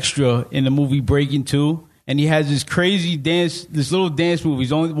an extra in the movie Breaking 2? And he has this crazy dance, this little dance move.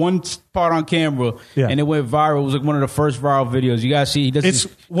 He's only one part on camera, and it went viral. It was like one of the first viral videos. You gotta see. He does. It's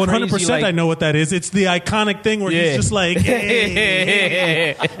 100%. Like, I know what that is. It's the iconic thing where he's just like,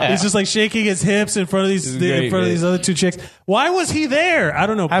 hey. He's just like shaking his hips in front of these other two chicks. Why was he there? I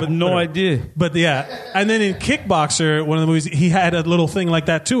don't know. I have no idea. But yeah, and then in Kickboxer, one of the movies, he had a little thing like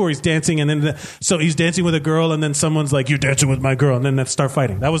that too, where he's dancing, and then so he's dancing with a girl, and then someone's like, "You're dancing with my girl," and then they start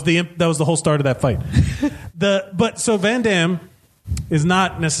fighting. That was the whole start of that fight. So Van Damme is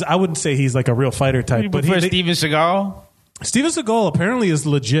not necessarily. I wouldn't say he's like a real fighter type. But Steven Seagal. Steven Seagal apparently is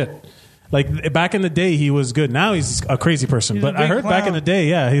legit. Like back in the day, he was good. Now he's a crazy person. But I heard back in the day,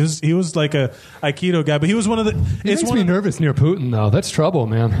 he was like a Aikido guy. But he was one of the. He makes me nervous near Putin, though. That's trouble,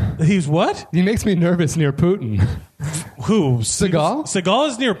 man. He's what? He makes me nervous near Putin. Who? Seagal? Seagal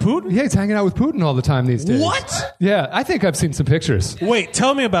is near Putin? Yeah, he's hanging out with Putin all the time these days. What? Yeah, I think I've seen some pictures. Wait,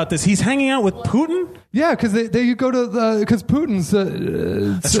 tell me about this. He's hanging out with Putin? Yeah, because you go to because Putin's.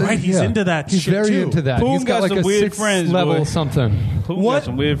 That's right. He's into that. He's very too. into that. Putin He's got like some a weird 6th friends, level boy. something. Putin got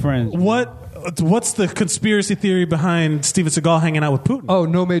some weird friends. What's the conspiracy theory behind Steven Seagal hanging out with Putin? Oh,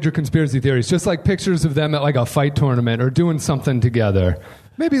 no major conspiracy theories. Just like pictures of them at like a fight tournament or doing something together.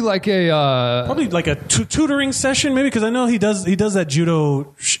 Maybe like probably like a tutoring session, maybe, because I know he does that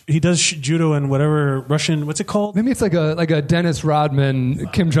judo. He does judo and whatever Russian. What's it called? Maybe it's like a Dennis Rodman,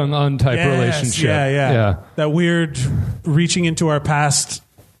 Kim Jong Un type relationship. Yeah. That weird reaching into our past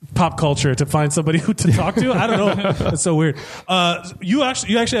pop culture to find somebody to talk to. I don't know. That's so weird. You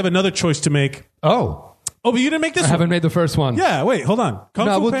actually have another choice to make. Oh, but you didn't make this I haven't made the first one. Yeah, wait, hold on.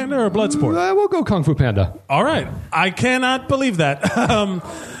 Kung Fu Panda or Bloodsport? We'll go Kung Fu Panda. All right. I cannot believe that.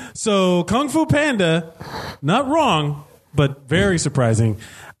 So Kung Fu Panda, not wrong, but very surprising.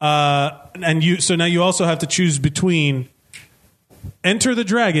 So now you also have to choose between Enter the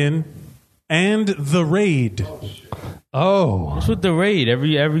Dragon and The Raid. Oh. What's with The Raid?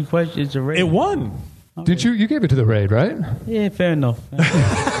 Every question is a raid. It won. Did you gave it to The Raid, right? Yeah, fair enough.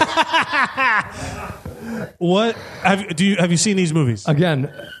 What have you seen these movies?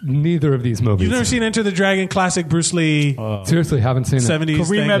 Again, neither of these movies. You've never seen Enter the Dragon, classic Bruce Lee? Seriously, haven't seen 70s it.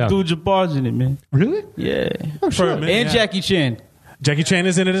 Kareem Abdul-Jabbar's in it, man. Really? Yeah. Oh, sure. And Jackie Chan. Jackie Chan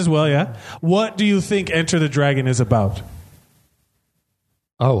is in it as well, yeah. What do you think Enter the Dragon is about?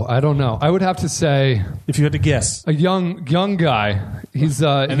 Oh, I don't know. I would have to say, if you had to guess, a young guy. He's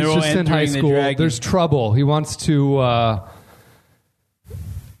just in high school. There's trouble. He wants to.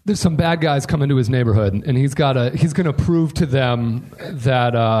 There's some bad guys come into his neighborhood, and he's going to prove to them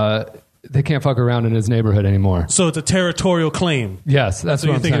that they can't fuck around in his neighborhood anymore. So it's a territorial claim. Yes, that's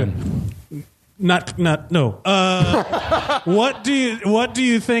what I'm saying. No. What do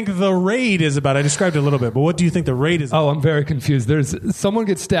you think The Raid is about? I described it a little bit, but what do you think The Raid is about? Oh, I'm very confused. There's someone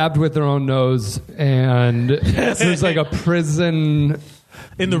gets stabbed with their own nose, and there's like a prison.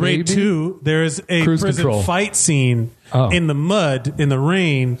 In The Raid 2, there's a prison fight scene in the mud, in the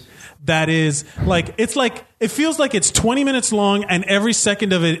rain, that is like, it feels like it's 20 minutes long, and every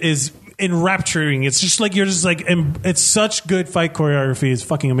second of it is enrapturing. It's just like, it's such good fight choreography. It's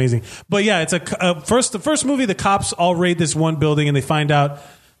fucking amazing. But yeah, it's the first movie, the cops all raid this one building, and they find out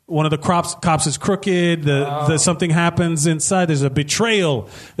one of the cops is crooked. Something happens inside. There's a betrayal.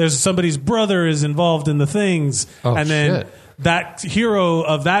 There's somebody's brother is involved in the things. And then that hero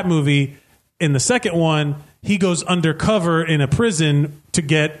of that movie, in the second one, he goes undercover in a prison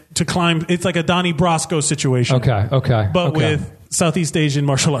to climb. It's like a Donnie Brasco situation. Okay. But with Southeast Asian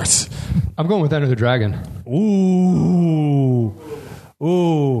martial arts. I'm going with Enter the Dragon.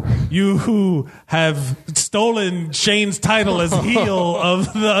 Ooh, you have stolen Shane's title as heel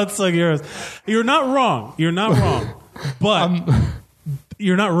of the Unsung Heroes. You're not wrong. But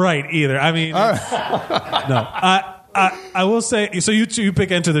you're not right either. I mean, no. I will say, so you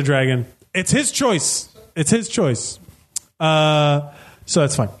pick Enter the Dragon. It's his choice. So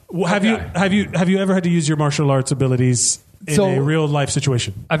that's fine. Have you ever had to use your martial arts abilities in a real life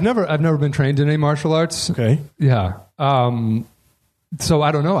situation? I've never been trained in any martial arts. Okay. Yeah. So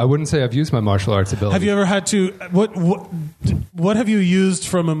I don't know. I wouldn't say I've used my martial arts ability. Have you ever had to what have you used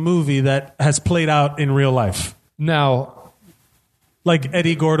from a movie that has played out in real life? Now, like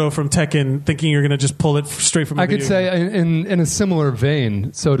Eddie Gordo from Tekken, thinking you're going to just pull it straight from. I could say in a similar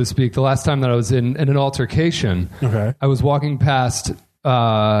vein, so to speak. The last time that I was in an altercation, I was walking past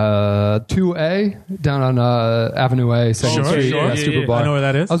 2A down on Avenue A, Second Street, Super Bar. I know where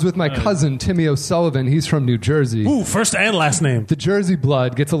that is. I was with my cousin Timmy O'Sullivan. He's from New Jersey. Ooh, first and last name. The Jersey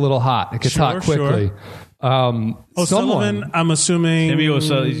blood gets a little hot. It gets hot quickly. O'Sullivan, I'm assuming. Timmy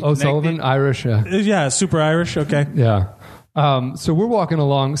O'Sullivan, Irish. Yeah, super Irish. Okay. Yeah. So we're walking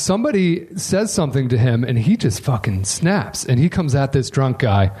along. Somebody says something to him, and he just fucking snaps. And he comes at this drunk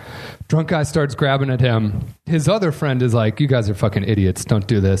guy. Drunk guy starts grabbing at him. His other friend is like, "You guys are fucking idiots. Don't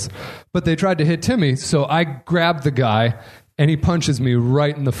do this." But they tried to hit Timmy, so I grabbed the guy, and he punches me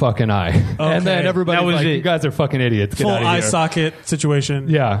right in the fucking eye. Okay. And then everybody's like, "You guys are fucking idiots. Get full out of here." eye socket situation.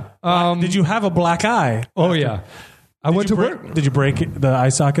 Yeah. Did you have a black eye? Oh, yeah. I went to work. Did you break the eye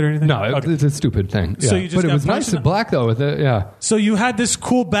socket or anything? No, it's a stupid thing. Yeah. So you just but it was nice and black though with it. Yeah. So you had this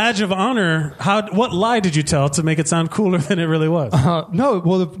cool badge of honor. What lie did you tell to make it sound cooler than it really was? No.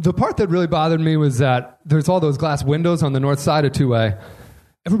 Well, the part that really bothered me was that there's all those glass windows on the north side of 2A.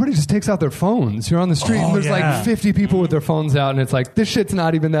 Everybody just takes out their phones. You're on the street and there's like 50 people with their phones out, and it's like, this shit's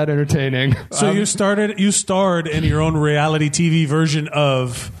not even that entertaining. So you starred in your own reality TV version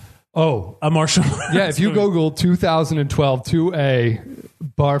of a martial arts. Yeah, if you Google 2012 2A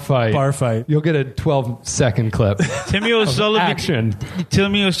bar fight, you'll get a 12-second clip. Timmy O'Sullivan. Action.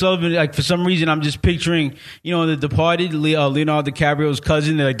 Timmy O'Sullivan. Like for some reason, I'm just picturing, The Departed, Leonardo DiCaprio's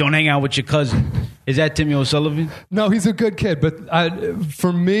cousin. They're like, "Don't hang out with your cousin." Is that Timmy O'Sullivan? No, he's a good kid. But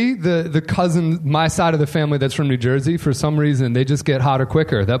for me, the cousin, my side of the family that's from New Jersey, for some reason, they just get hotter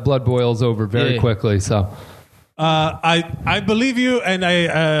quicker. That blood boils over very quickly. So. I believe you, and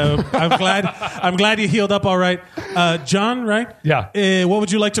I'm glad you healed up all right. John, right? Yeah. What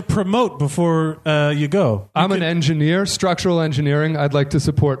would you like to promote before you go? I'm an engineer, structural engineering. I'd like to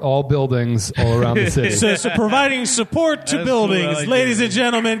support all buildings all around the city. So providing support to buildings. Cool. Ladies and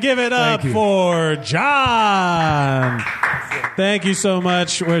gentlemen, give it up for John. Thank you so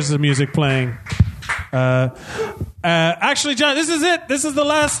much. Where's the music playing? Actually, John, this is it. This is the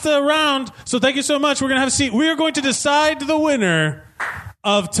last round. So thank you so much. We're going to have a seat. We are going to decide the winner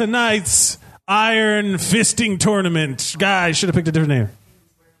of tonight's Iron Fisting Tournament. Guys, should have picked a different name.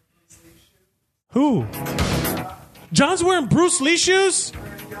 Who? John's wearing Bruce Lee shoes?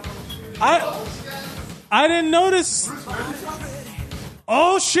 I didn't notice.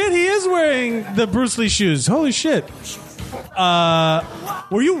 Oh, shit, he is wearing the Bruce Lee shoes. Holy shit.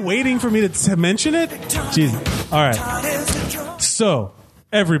 Were you waiting for me to mention it? Jesus. All right. So,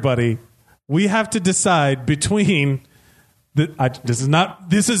 everybody, we have to decide between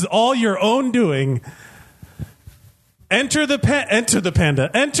this is all your own doing. Enter the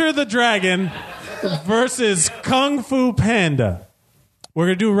Dragon versus Kung Fu Panda. We're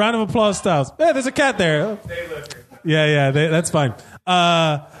going to do a round of applause styles. Hey, there's a cat there. Yeah, that's fine.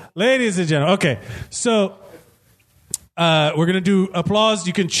 Ladies and gentlemen. Okay. So, we're going to do applause.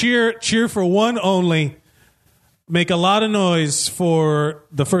 You can cheer for one only. Make a lot of noise for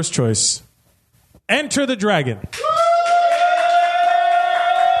the first choice. Enter the Dragon.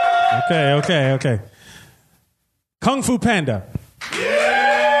 Okay. Kung Fu Panda.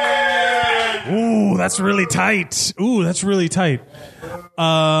 Yeah! Ooh, that's really tight. So,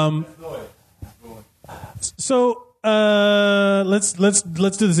 let's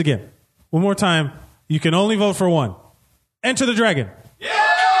do this again. One more time. You can only vote for one. Enter the Dragon. Yeah!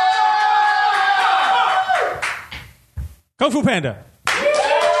 Kung Fu Panda.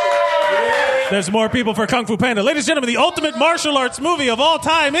 Yeah! There's more people for Kung Fu Panda. Ladies and gentlemen, the ultimate martial arts movie of all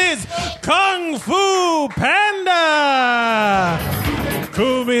time is Kung Fu Panda.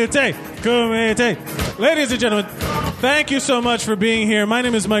 Kumite. Ladies and gentlemen, thank you so much for being here. My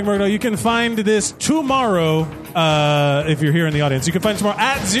name is Mike Murdo. You can find this tomorrow, if you're here in the audience. You can find it tomorrow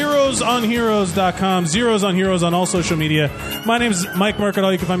at zerosonheroes.com. Zeros on Heroes on all social media. My name is Mike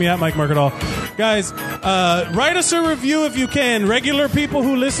Mercadal. You can find me at Mike Mercadal. Guys, write us a review if you can. Regular people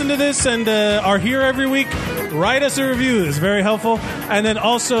who listen to this and are here every week, write us a review. It's very helpful. And then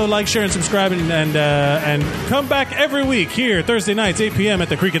also like, share, and subscribe, and come back every week here, Thursday nights, 8 p.m. at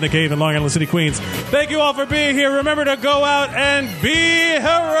the Creek in the Cave in Long Island City, Queens. Thank you all for being here. Remember to go out and be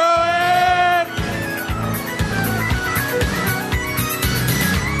heroic.